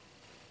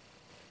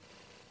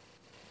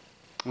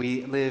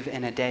 We live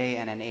in a day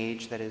and an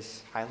age that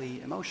is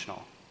highly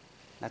emotional.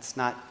 That's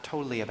not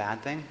totally a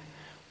bad thing.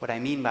 What I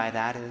mean by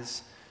that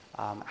is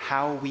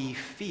how we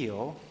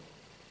feel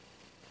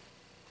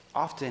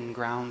often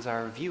grounds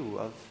our view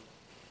of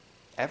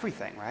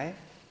everything, right?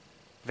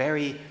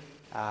 Very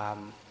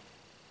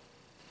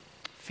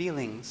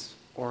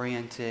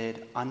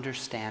feelings-oriented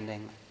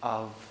understanding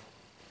of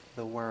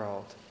the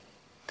world.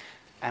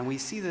 And we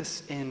see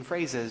this in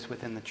phrases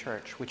within the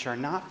church, which are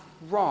not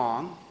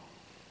wrong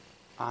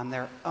on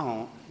their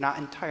own,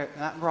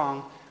 not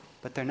wrong,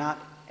 but they're not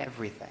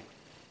everything.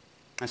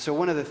 And so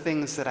one of the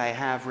things that I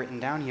have written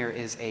down here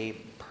is a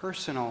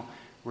personal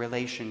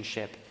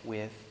relationship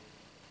with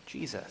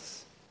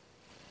Jesus.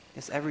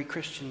 Yes, every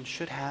Christian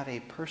should have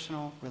a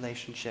personal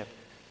relationship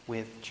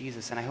with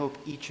Jesus. And I hope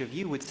each of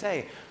you would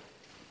say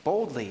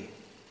boldly,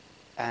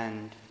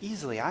 and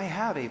easily, I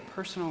have a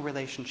personal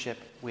relationship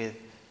with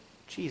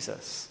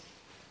Jesus.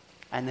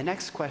 And the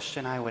next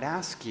question I would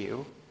ask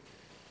you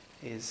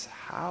is,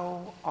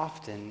 how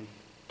often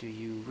do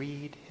you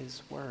read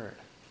his word?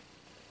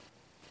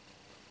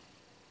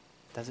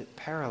 Does it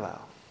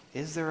parallel?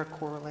 Is there a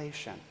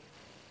correlation?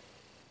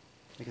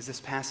 Because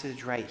this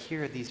passage right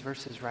here, these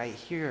verses right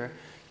here,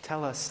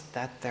 tell us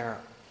that there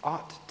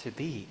ought to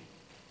be.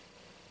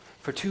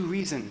 For two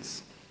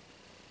reasons.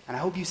 And I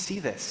hope you see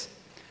this.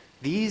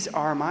 These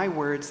are my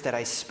words that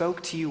I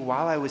spoke to you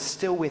while I was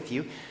still with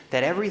you,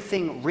 that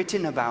everything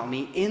written about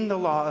me in the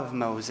law of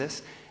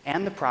Moses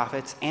and the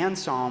prophets and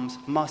Psalms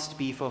must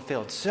be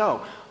fulfilled.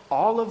 So,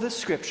 all of the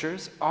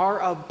scriptures are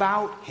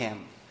about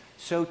him.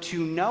 So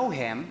to know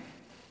him,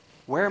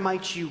 where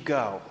might you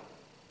go?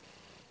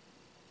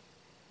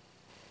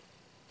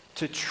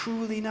 To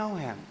truly know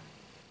him,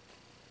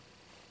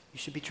 you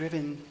should be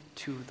driven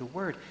to the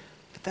word.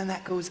 But then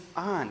that goes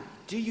on.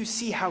 Do you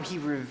see how he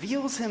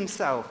reveals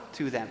himself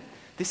to them?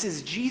 This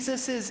is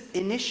Jesus'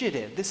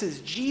 initiative. This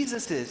is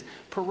Jesus'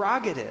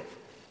 prerogative.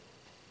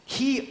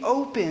 He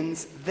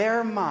opens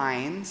their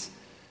minds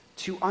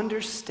to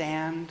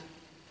understand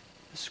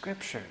the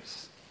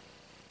scriptures.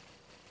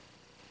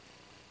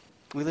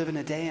 We live in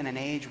a day and an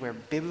age where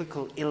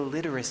biblical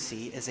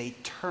illiteracy is a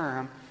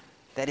term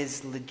that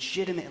is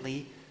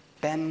legitimately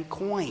been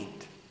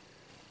coined.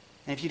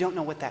 And if you don't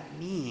know what that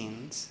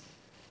means,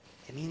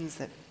 it means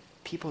that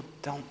people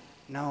don't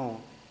know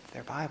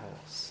their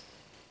Bibles.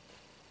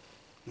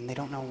 And they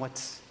don't know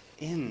what's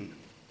in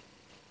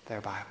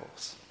their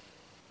Bibles.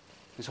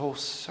 There's a whole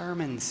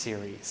sermon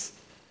series.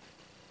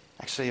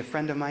 Actually, a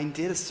friend of mine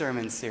did a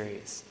sermon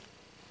series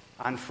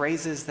on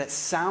phrases that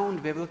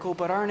sound biblical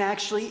but aren't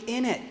actually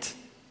in it.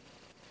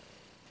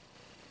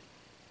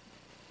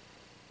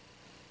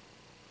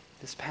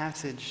 This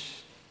passage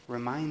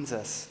reminds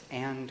us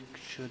and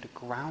should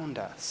ground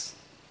us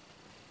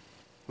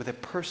with a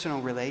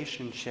personal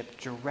relationship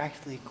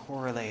directly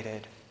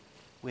correlated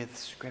with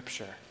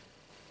Scripture.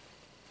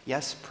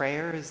 Yes,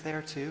 prayer is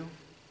there too,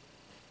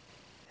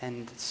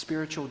 and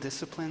spiritual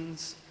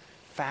disciplines,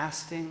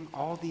 fasting,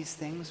 all these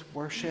things,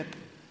 worship,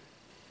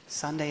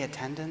 Sunday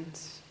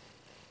attendance.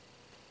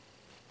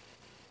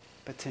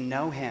 But to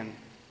know him,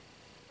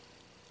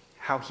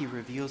 how he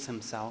reveals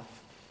himself,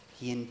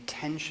 he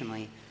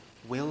intentionally,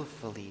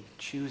 willfully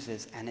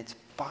chooses, and it's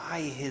by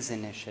his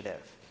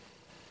initiative.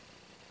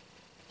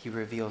 He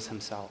reveals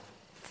himself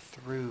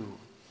through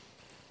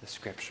the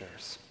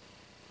scriptures.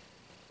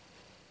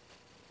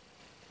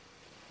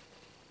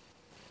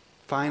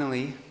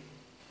 Finally,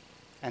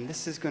 and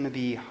this is going to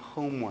be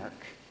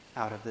homework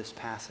out of this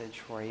passage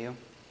for you.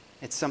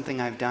 It's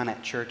something I've done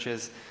at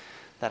churches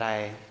that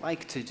I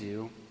like to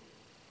do.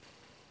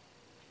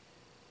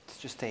 It's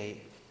just a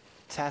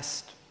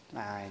test.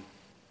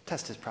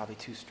 Test is probably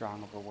too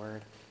strong of a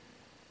word.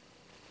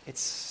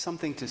 It's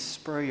something to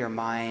spur your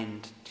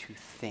mind to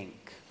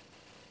think.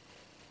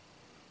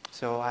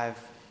 So I've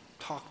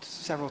talked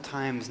several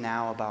times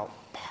now about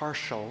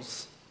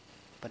partials,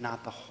 but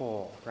not the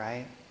whole,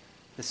 right?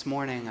 This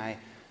morning I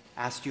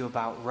asked you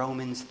about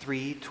Romans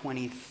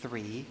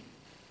 3:23,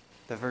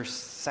 the verse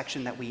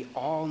section that we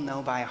all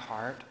know by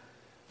heart,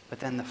 but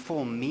then the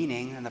full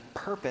meaning and the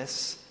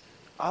purpose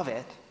of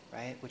it,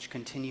 right, which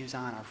continues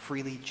on, are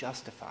freely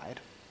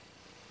justified.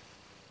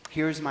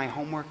 Here's my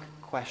homework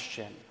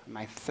question,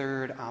 my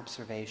third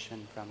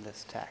observation from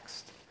this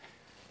text.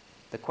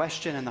 The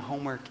question and the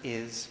homework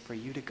is for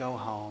you to go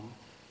home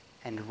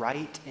and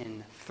write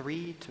in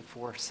 3 to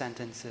 4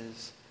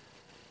 sentences,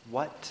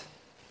 what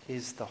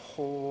is the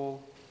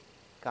whole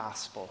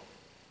gospel?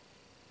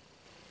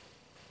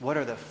 What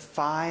are the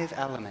 5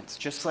 elements?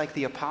 Just like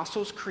the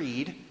Apostles'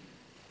 Creed,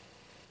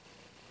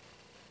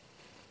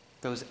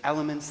 those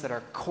elements that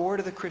are core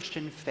to the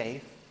Christian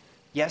faith.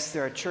 Yes,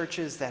 there are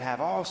churches that have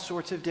all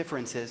sorts of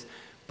differences,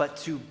 but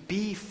to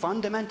be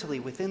fundamentally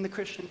within the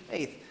Christian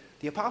faith,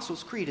 the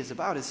Apostles' Creed is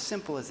about as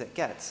simple as it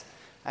gets.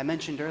 I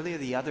mentioned earlier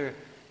the other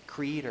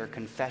creed or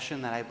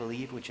confession that I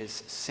believe, which is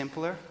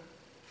simpler.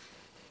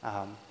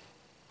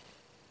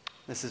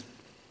 This is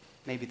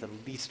maybe the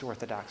least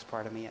orthodox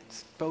part of me.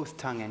 It's both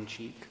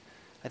tongue-in-cheek.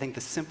 I think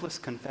the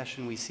simplest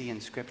confession we see in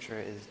Scripture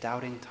is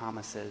Doubting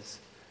Thomas's,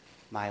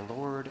 "My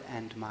Lord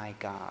and my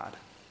God."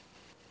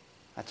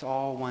 That's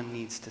all one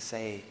needs to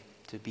say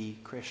to be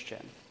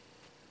Christian.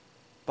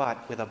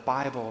 But with a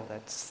Bible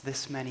that's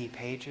this many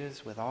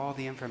pages, with all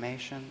the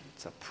information,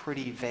 it's a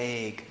pretty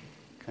vague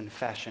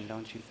confession,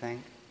 don't you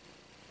think?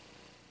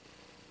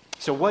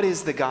 So what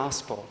is the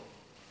gospel?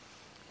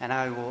 And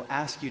I will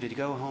ask you to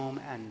go home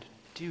and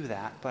do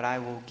that, but I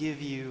will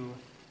give you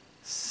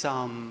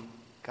some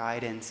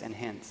guidance and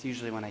hints.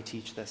 Usually when I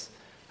teach this,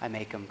 I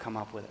make them come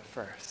up with it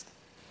first.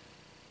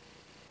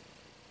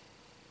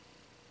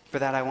 For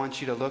that, I want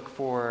you to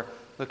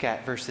look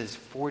at verses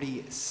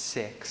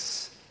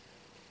 46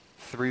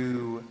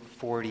 through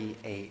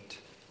 48,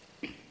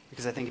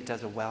 because I think it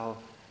does a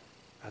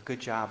good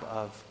job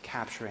of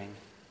capturing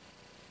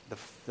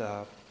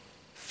the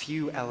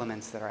few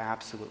elements that are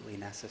absolutely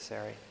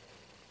necessary.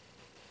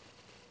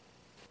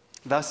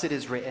 Thus it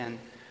is written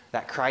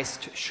that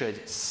Christ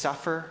should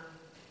suffer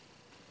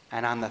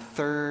and on the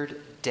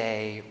third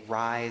day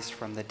rise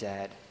from the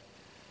dead,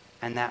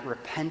 and that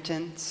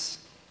repentance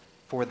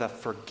for the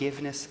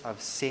forgiveness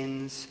of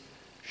sins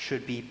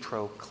should be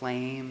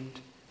proclaimed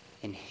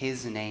in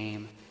his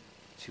name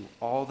to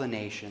all the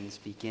nations,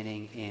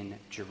 beginning in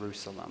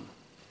Jerusalem.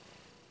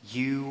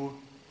 You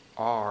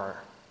are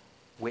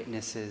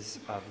witnesses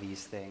of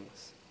these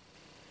things.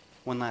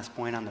 One last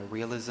point on the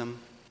realism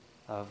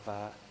of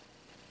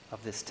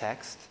this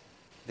text.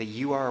 The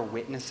 "you are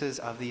witnesses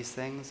of these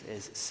things"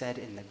 is said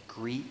in the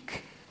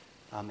Greek.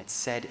 It's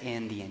said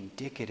in the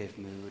indicative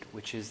mood,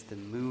 which is the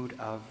mood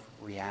of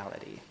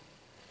reality.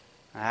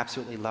 I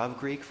absolutely love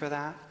Greek for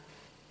that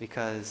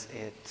because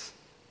it's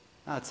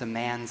a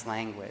man's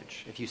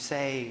language. If you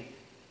say,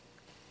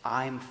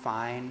 "I'm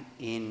fine"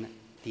 in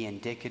the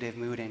indicative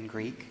mood in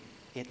Greek,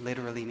 it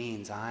literally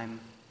means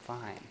I'm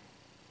fine.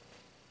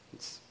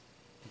 It's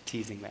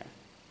teasing there.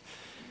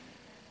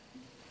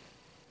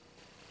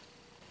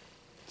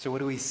 So what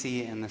do we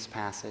see in this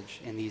passage,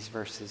 in these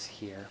verses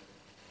here?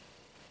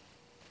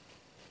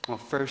 Well,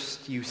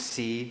 first you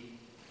see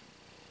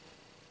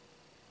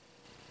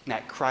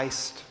that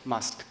Christ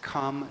must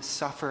come,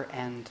 suffer,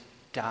 and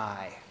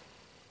die.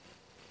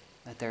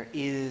 That there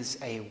is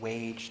a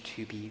wage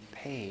to be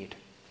paid.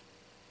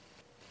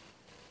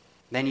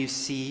 Then you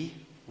see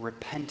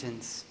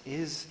repentance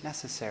is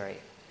necessary.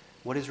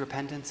 What is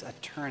repentance? A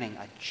turning,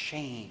 a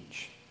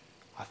change,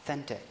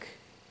 authentic.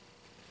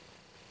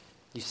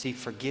 You see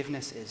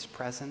forgiveness is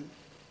present.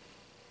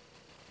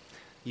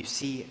 You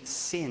see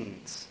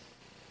sins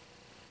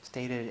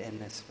stated in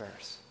this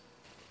verse,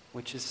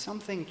 which is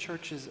something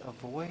churches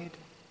avoid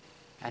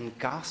and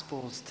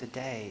gospels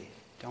today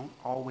don't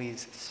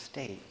always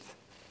state.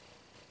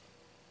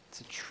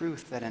 It's a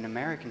truth that in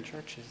American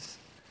churches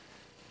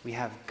we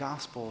have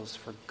gospels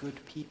for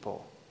good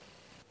people.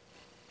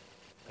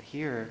 But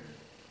here,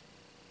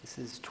 this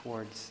is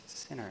towards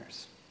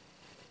sinners.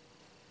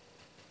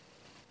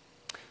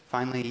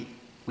 Finally,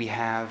 we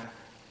have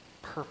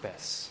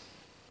purpose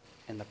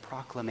in the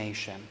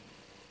proclamation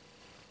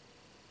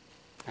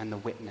and the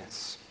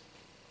witness.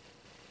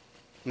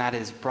 And that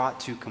is brought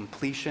to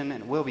completion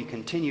and will be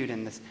continued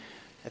in this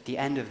at the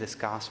end of this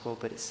gospel,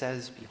 but it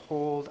says,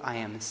 "Behold, I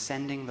am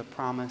sending the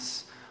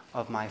promise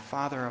of my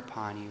Father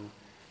upon you,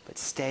 but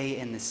stay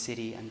in the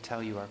city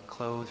until you are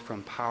clothed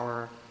with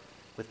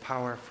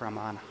power from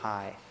on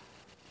high."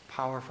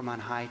 Power from on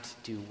high to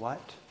do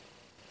what?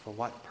 For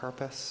what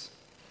purpose?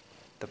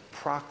 The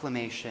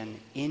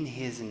proclamation in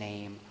his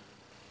name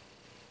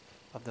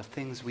of the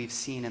things we've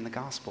seen in the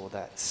gospel,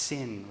 that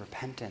sin,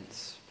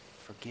 repentance,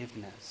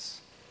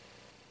 forgiveness,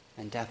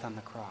 and death on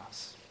the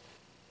cross.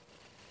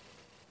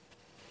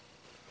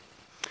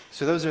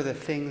 So those are the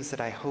things that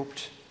I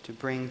hoped to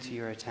bring to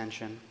your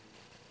attention,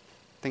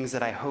 things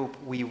that I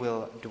hope we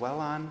will dwell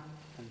on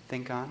and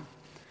think on,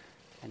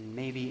 and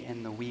maybe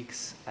in the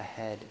weeks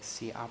ahead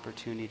see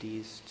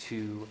opportunities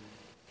to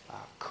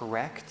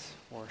correct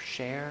or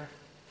share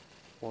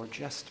or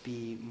just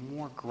be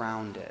more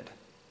grounded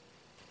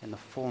in the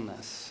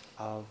fullness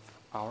of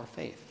our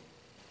faith.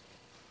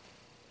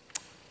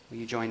 Will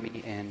you join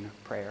me in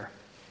prayer?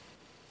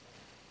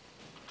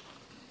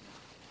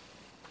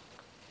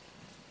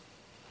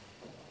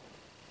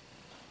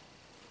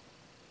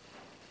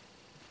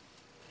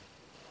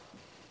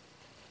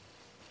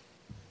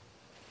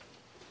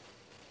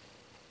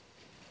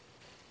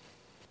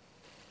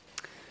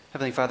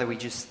 Heavenly Father, we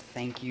just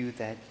thank you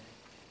that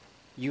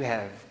you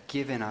have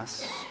given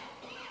us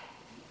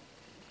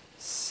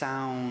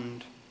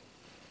sound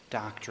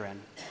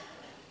doctrine,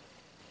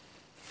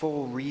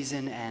 full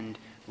reason and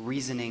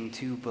reasoning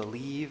to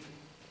believe.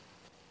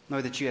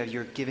 Lord, that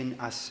you're given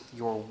us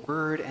your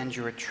word and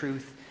your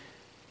truth,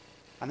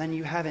 and then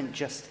you haven't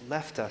just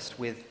left us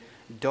with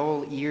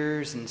dull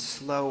ears and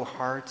slow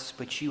hearts,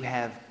 but you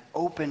have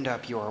opened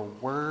up your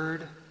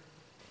word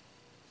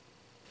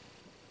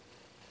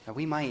that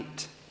we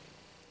might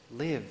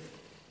live,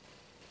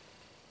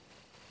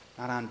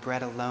 not on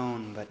bread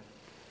alone, but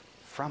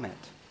from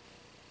it,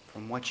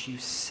 from what you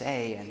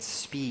say and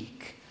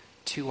speak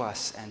to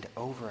us and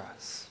over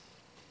us.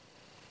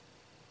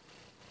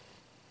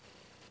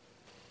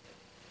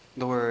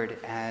 Lord,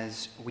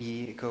 as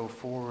we go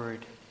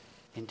forward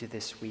into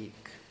this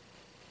week,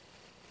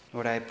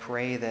 Lord, I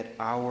pray that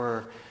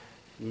our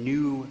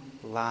new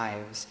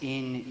lives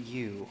in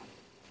you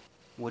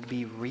would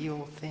be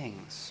real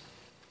things,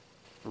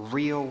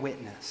 real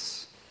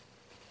witness.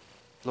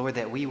 Lord,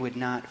 that we would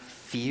not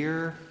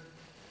fear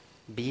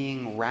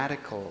being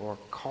radical or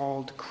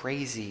called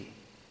crazy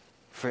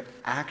for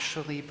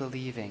actually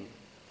believing,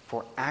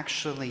 for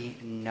actually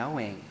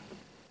knowing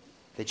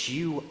that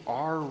you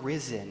are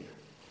risen,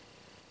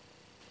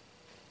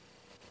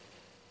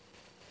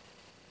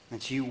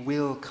 that you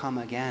will come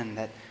again,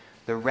 that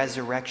the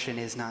resurrection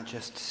is not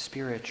just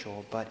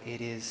spiritual, but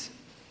it is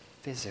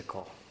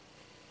physical.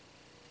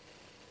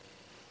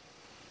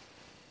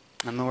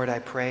 And Lord, I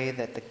pray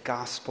that the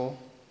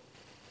gospel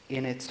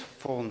in its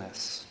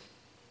fullness,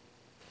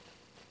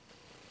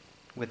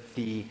 with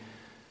the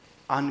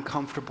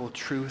uncomfortable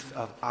truth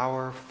of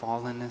our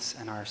fallenness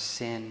and our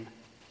sin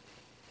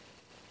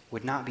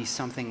would not be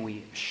something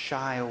we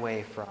shy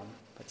away from,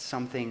 but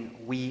something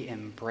we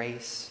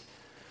embrace,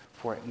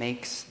 for it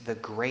makes the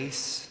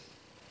grace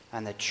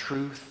and the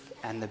truth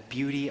and the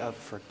beauty of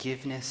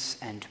forgiveness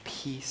and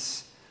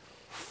peace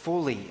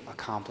fully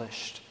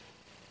accomplished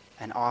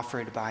and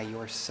offered by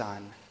your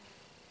Son.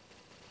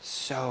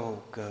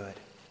 So good.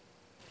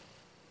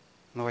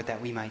 Lord,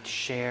 that we might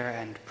share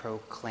and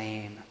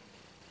proclaim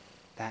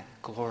that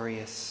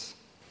glorious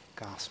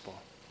gospel.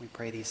 We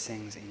pray these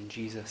things in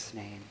Jesus'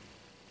 name.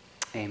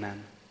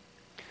 Amen.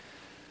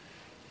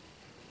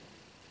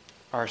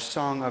 Our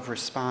song of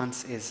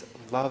response is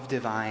Love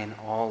Divine,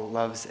 All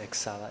Loves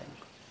Excelling.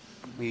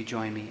 Will you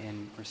join me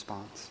in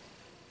response?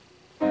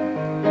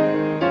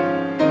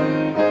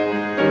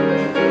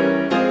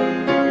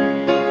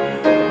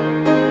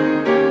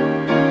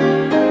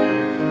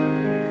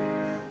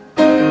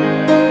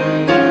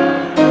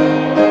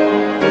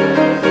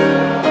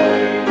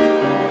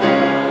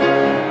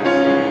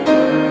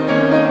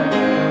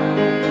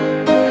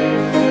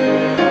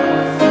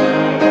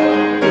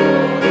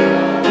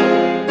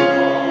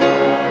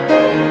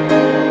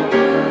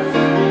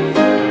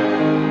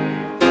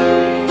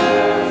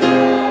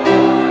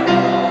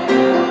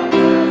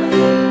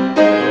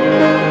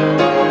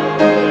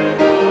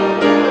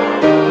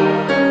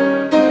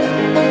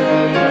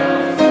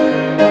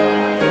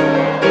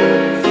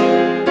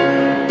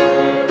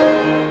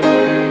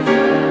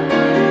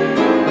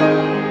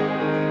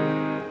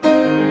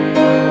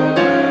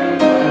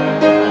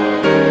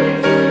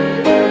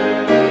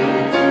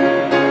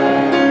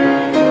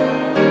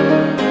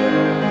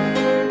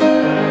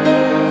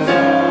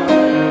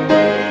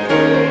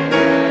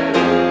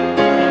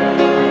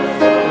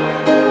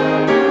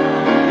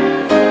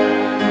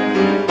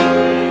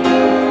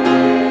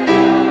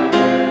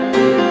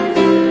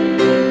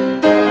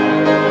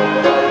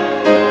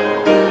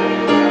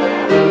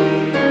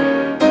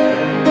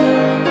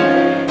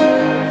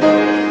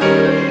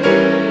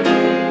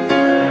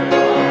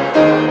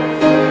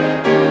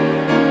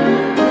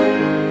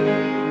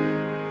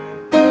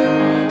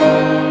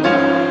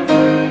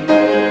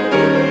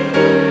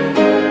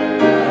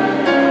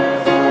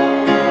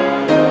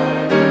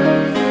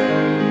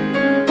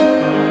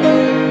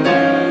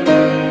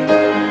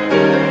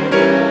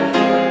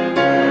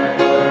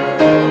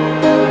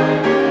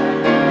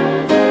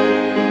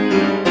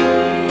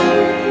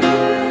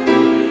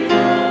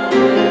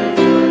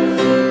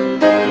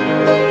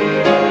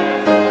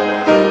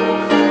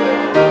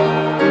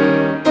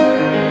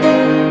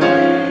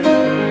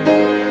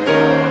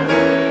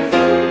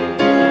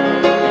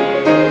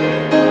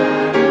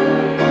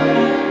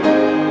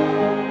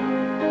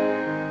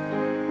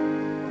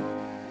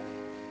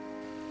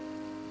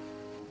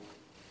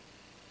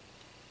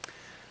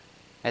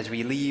 As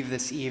we leave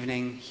this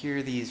evening,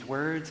 hear these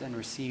words and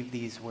receive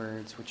these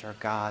words which are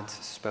God's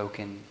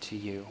spoken to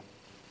you.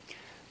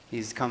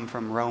 These come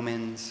from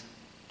Romans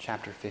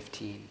chapter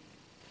 15.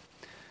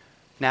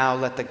 Now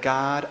let the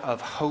God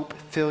of hope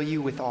fill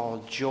you with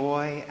all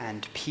joy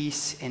and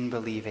peace in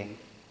believing,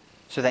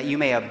 so that you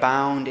may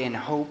abound in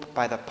hope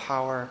by the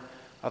power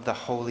of the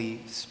Holy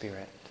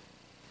Spirit.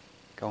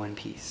 Go in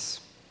peace.